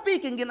God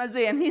speaking in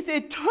Isaiah, and he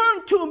said,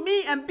 turn to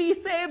me and be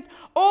saved,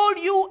 all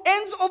you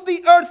ends of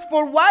the earth.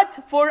 For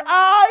what? For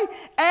I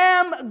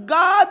am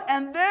God,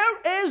 and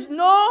there is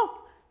no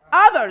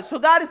other. So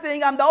God is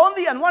saying, I'm the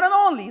only and one and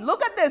only.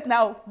 Look at this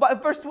now,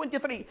 verse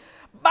 23.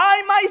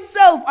 By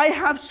myself I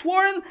have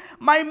sworn,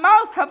 my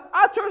mouth have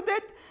uttered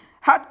it,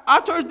 had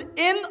uttered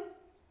in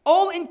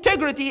all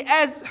integrity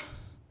as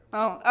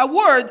a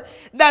word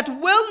that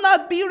will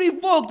not be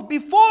revoked.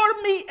 Before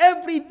me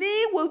every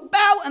knee will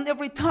bow and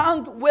every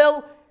tongue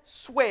will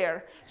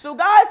swear. So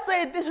God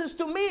said, this is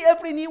to me,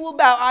 every knee will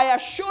bow. I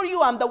assure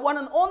you, I'm the one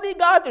and only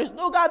God. There's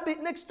no God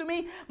next to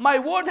me. My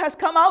word has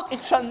come out.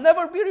 It shall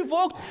never be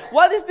revoked.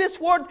 What is this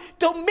word?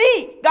 To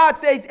me, God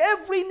says,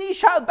 every knee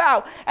shall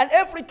bow and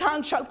every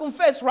tongue shall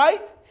confess, right?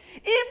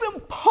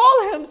 Even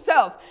Paul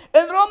himself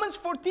in Romans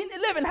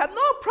 14:11 had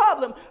no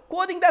problem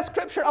quoting that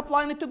scripture,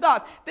 applying it to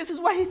God. This is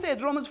what he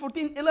said, Romans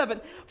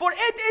 14:11. For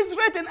it is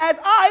written, as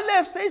I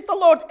live, says the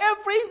Lord,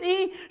 every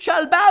knee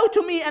shall bow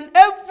to me and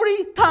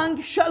every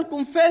tongue shall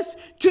confess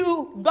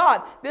to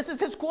God. This is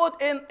his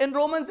quote in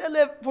Romans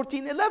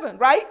 14:11,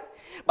 right?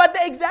 But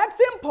the exact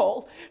same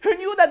Paul, who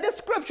knew that this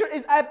scripture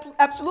is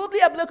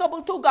absolutely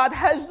applicable to God,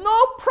 has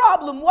no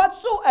problem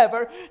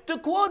whatsoever to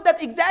quote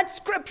that exact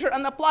scripture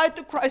and apply it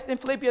to Christ in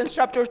Philippians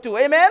chapter 2.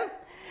 Amen?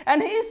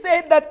 And he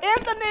said that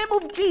in the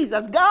name of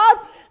Jesus, God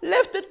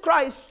lifted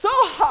Christ so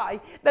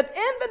high that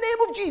in the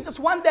name of Jesus,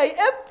 one day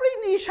every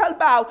knee shall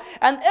bow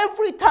and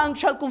every tongue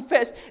shall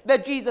confess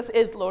that Jesus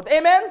is Lord.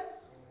 Amen?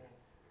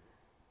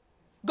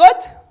 Good?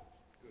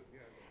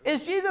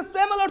 Is Jesus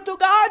similar to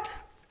God?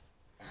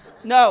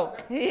 No,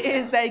 he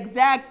is the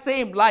exact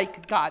same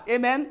like God.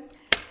 Amen?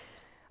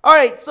 All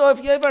right, so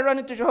if you ever run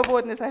into Jehovah's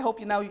Witness, I hope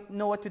you now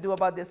know what to do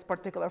about this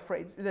particular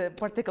phrase, the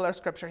particular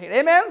scripture here.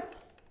 Amen?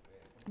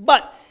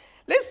 But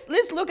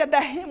let's look at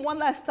that hymn one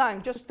last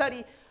time, just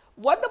study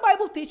what the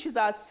Bible teaches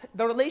us,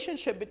 the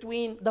relationship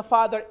between the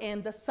Father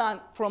and the Son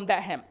from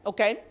that hymn,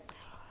 okay?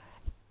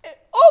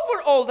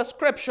 Overall, the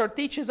scripture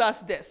teaches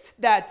us this,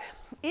 that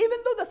even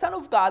though the Son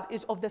of God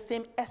is of the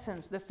same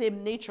essence, the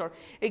same nature,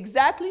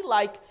 exactly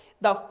like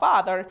the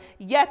Father,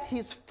 yet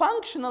he's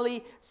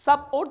functionally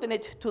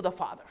subordinate to the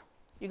Father.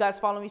 You guys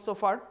follow me so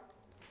far?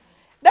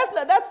 That's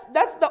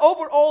the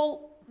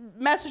overall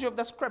message of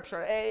the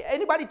scripture.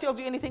 Anybody tells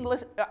you anything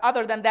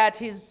other than that,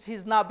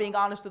 he's not being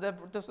honest to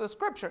the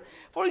scripture.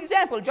 For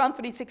example, John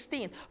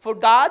 3:16. For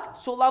God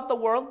so loved the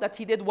world that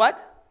he did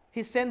what?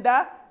 He sent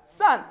the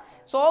Son.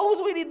 So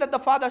always we read that the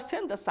Father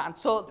sent the Son.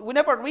 So we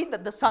never read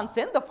that the Son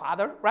sent the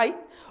Father, right?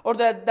 Or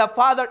that the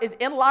Father is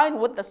in line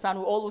with the Son.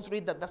 We always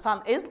read that the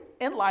Son is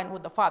in line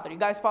with the Father. You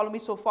guys follow me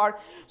so far?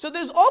 So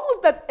there's always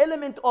that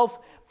element of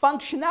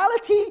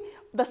functionality.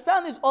 The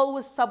Son is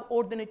always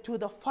subordinate to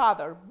the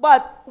Father.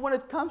 But when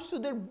it comes to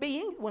their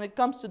being, when it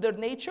comes to their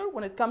nature,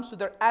 when it comes to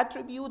their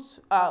attributes,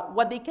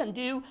 what they can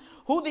do,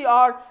 who they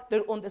are,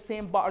 they're on the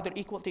same bar. They're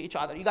equal to each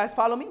other. You guys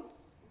follow me?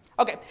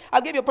 Okay,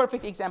 I'll give you a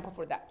perfect example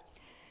for that.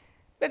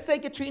 Let's say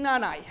Katrina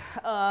and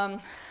I,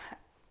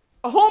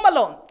 home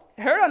alone.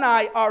 Her and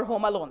I are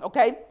home alone,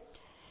 okay?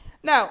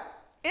 Now,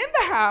 in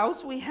the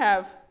house, we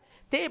have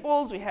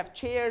tables, we have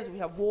chairs, we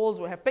have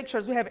walls, we have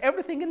pictures, we have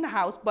everything in the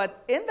house.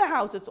 But in the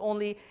house, it's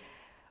only,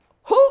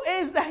 who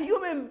is the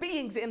human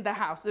beings in the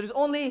house? There's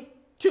only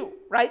two,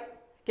 right?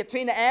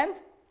 Katrina and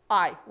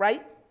I,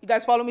 right? You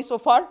guys follow me so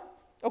far?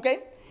 Okay?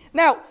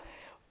 Now,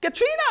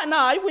 Katrina and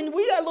I, when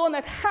we are alone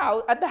at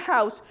the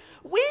house,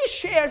 we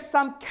share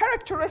some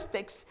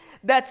characteristics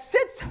that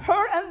sets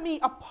her and me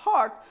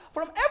apart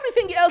from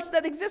everything else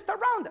that exists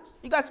around us.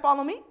 You guys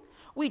follow me?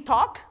 We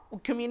talk, we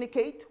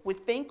communicate, we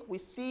think, we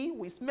see,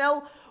 we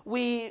smell,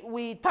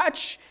 we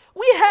touch.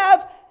 We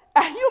have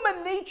a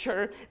human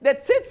nature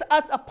that sets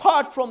us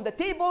apart from the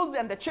tables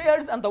and the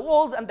chairs and the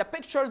walls and the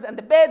pictures and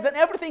the beds and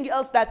everything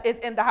else that is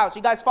in the house.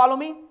 You guys follow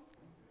me?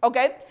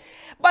 Okay?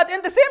 But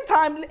in the same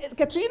time,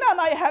 Katrina and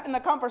I are having a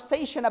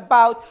conversation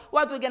about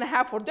what we're going to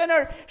have for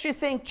dinner. She's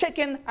saying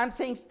chicken, I'm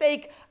saying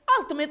steak.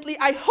 Ultimately,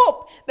 I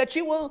hope that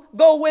she will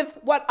go with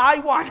what I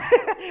want.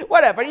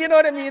 Whatever, you know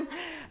what I mean?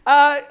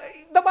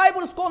 The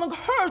Bible is calling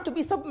her to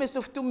be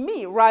submissive to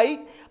me,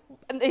 right?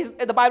 And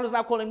the Bible is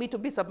now calling me to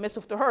be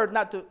submissive to her,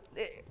 not to...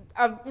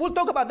 we'll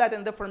talk about that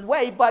in a different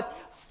way, but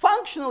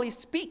functionally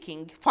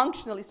speaking,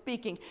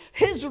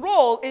 his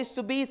role is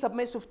to be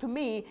submissive to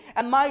me,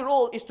 and my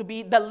role is to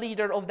be the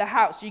leader of the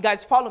house. house. You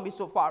guys follow me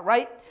so far,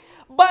 right?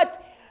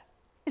 But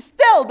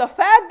still, the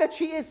fact that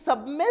she is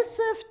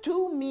submissive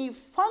to me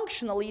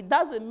functionally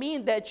doesn't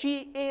mean that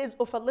she is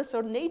of a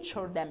lesser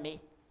nature than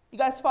me. You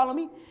guys follow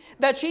me?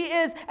 That she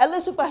is a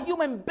less of a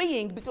human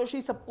being because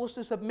she's supposed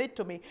to submit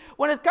to me.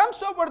 When it comes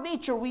to our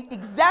nature, we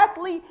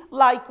exactly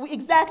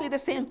the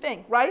same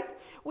thing, right?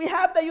 We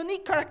have the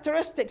unique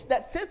characteristics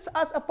that sets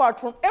us apart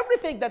from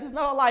everything that is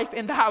not alive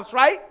in the house,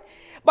 right?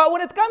 But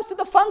when it comes to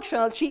the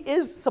functional, she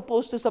is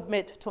supposed to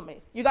submit to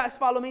me. You guys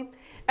follow me?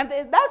 And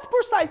that's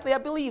precisely, I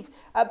believe,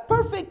 a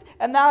perfect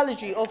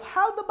analogy of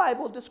how the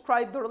Bible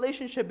describes the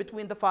relationship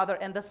between the Father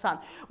and the Son.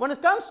 When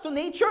it comes to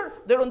nature,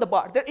 they're on the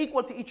bar. They're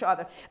equal to each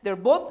other. They're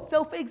both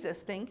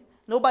self-existing.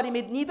 Nobody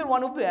made neither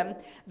one of them.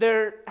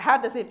 They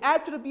have the same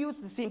attributes,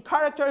 the same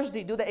characters.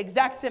 They do the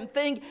exact same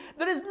thing.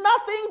 There is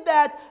nothing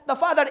that the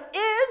Father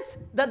is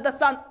that the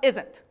Son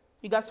isn't.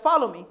 You guys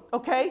follow me,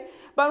 okay?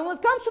 But when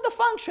it comes to the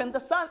function, the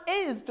Son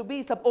is to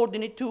be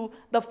subordinate to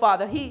the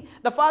Father.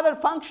 The Father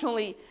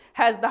functionally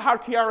has the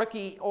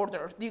hierarchy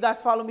order. Do you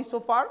guys follow me so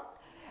far?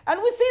 And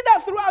we see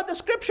that throughout the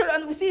scripture,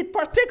 and we see it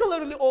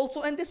particularly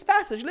also in this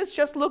passage. Let's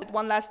just look at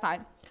one last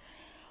time.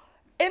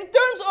 In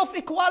terms of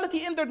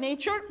equality in their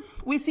nature,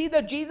 we see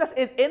that Jesus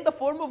is in the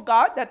form of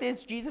God. That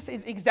is, Jesus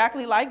is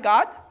exactly like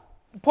God.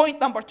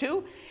 Point number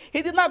 2,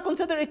 he did not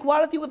consider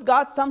equality with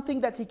God something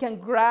that he can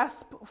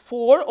grasp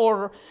for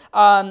or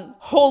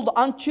hold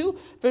onto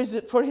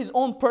for his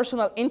own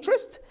personal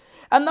interest.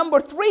 And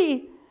number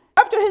 3,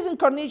 after his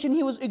incarnation,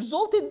 he was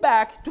exalted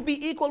back to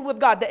be equal with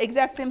God, the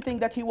exact same thing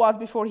that he was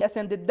before he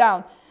ascended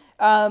down.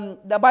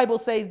 The Bible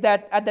says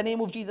that at the name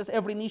of Jesus,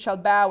 every knee shall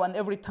bow and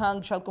every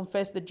tongue shall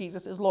confess that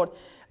Jesus is Lord.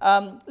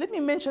 Let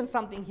me mention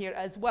something here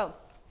as well.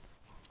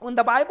 When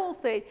the Bible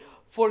says,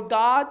 for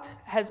God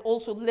has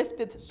also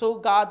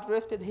God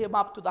lifted him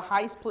up to the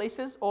highest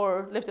places,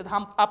 or lifted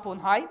him up on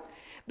high.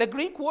 The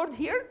Greek word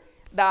here,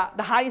 the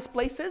highest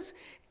places,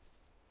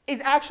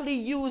 is actually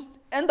used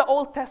in the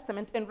Old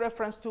Testament in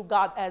reference to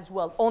God as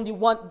well. Only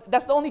one,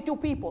 that's the only two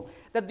people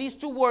that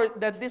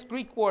this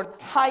Greek word,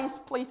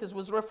 highest places,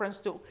 was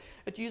referenced to.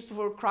 It's used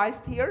for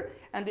Christ here,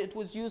 and it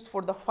was used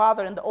for the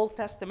Father in the Old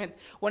Testament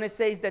when it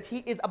says that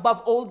he is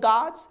above all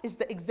gods. Is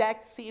the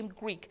exact same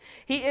Greek.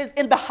 He is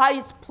in the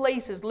highest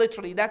places,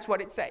 literally. That's what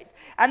it says.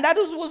 And that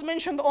was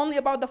mentioned only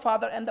about the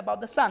Father and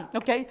about the Son.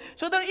 Okay?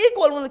 So they're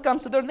equal when it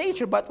comes to their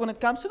nature, but when it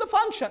comes to the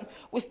function,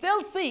 we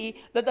still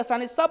see that the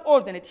Son is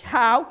subordinate.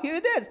 How? Here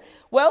it is.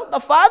 Well, the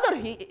Father,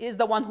 he is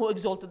the one who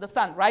exalted the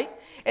Son, right?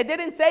 It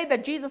didn't say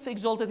that Jesus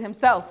exalted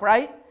himself,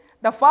 right?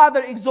 The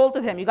Father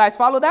exalted him. You guys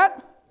follow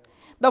that?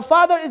 The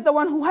Father is the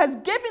one who has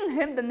given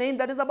him the name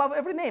that is above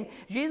every name.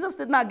 Jesus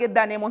did not get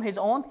that name on his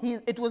own.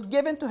 It was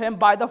given to him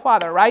by the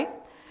Father, right?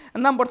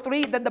 And number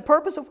 3, that the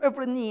purpose of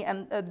every knee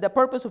and the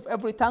purpose of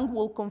every tongue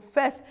will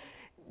confess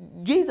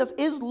Jesus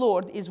is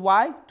Lord. Is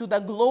why? To the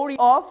glory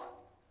of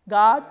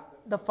God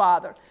the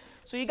Father.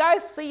 So you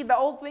guys see the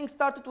whole thing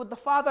started with the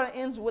Father and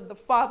ends with the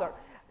Father.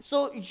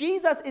 So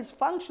Jesus is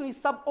functionally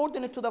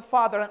subordinate to the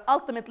Father, and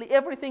ultimately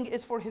everything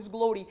is for his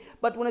glory.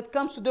 But when it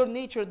comes to their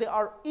nature, they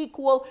are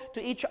equal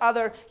to each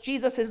other.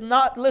 Jesus is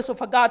not less of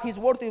a God. He's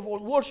worthy of all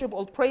worship,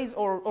 all praise,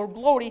 or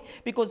glory,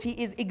 because he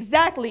is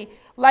exactly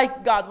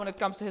like God when it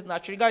comes to his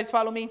nature. You guys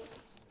follow me?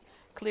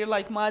 Clear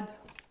like mud?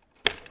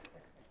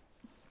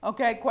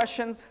 Okay,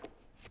 questions?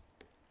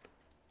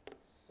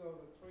 So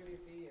the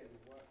Trinity and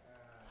what,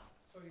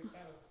 so you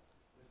kind of,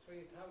 the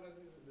Trinity, how does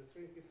the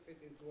Trinity fit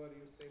into what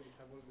you say, the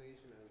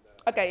subordination and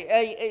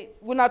Okay,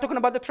 we're not talking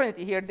about the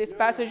Trinity here. This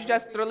passage is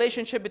just the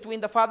relationship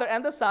between the Father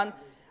and the Son.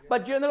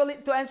 But generally,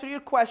 to answer your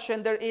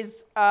question, there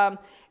is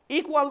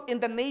equal in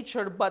the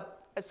nature,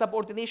 but a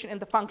subordination in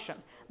the function.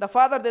 The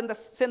Father then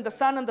sent the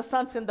Son, and the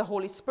Son sent the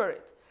Holy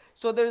Spirit.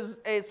 So there's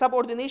a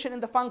subordination in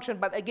the function,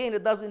 but again,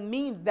 it doesn't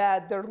mean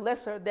that they're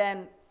lesser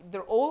than,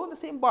 they're all on the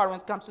same bar when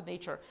it comes to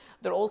nature.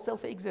 They're all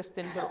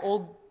self-existent, they're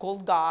all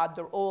called God,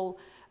 they're all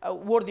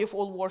worthy of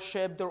all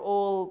worship, they're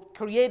all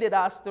created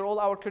us, they're all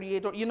our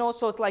creator. You know,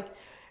 so it's like,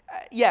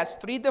 yes,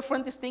 3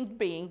 different distinct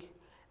beings.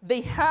 They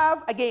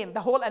have, again,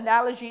 the whole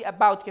analogy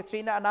about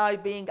Katrina and I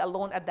being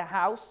alone at the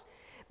house.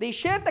 They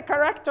share the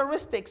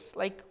characteristics,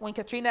 like when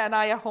Katrina and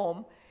I are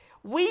home.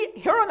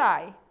 Her and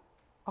I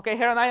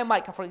and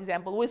Micah, for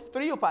example, with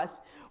 3 of us,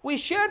 we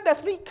share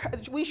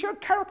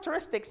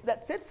characteristics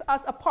that sets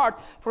us apart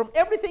from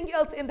everything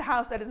else in the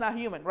house that is not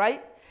human,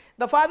 right?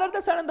 The Father, the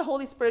Son, and the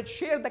Holy Spirit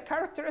share the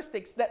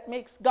characteristics that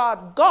makes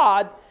God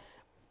God,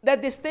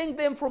 that distinct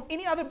them from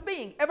any other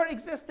being ever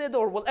existed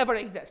or will ever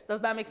exist. Does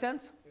that make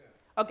sense?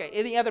 Yeah. Okay,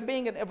 any other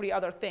being and every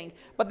other thing.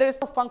 But there is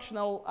a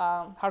functional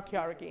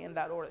hierarchy in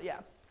that order, yeah.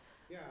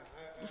 Yeah,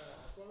 at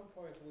one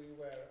point we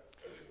were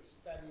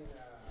studying in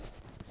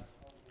our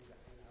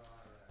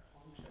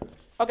home church.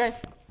 Okay.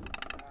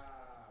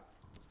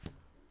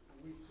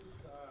 We took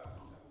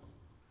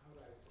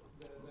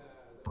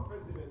the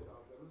president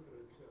of the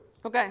Lutheran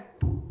Church. Okay.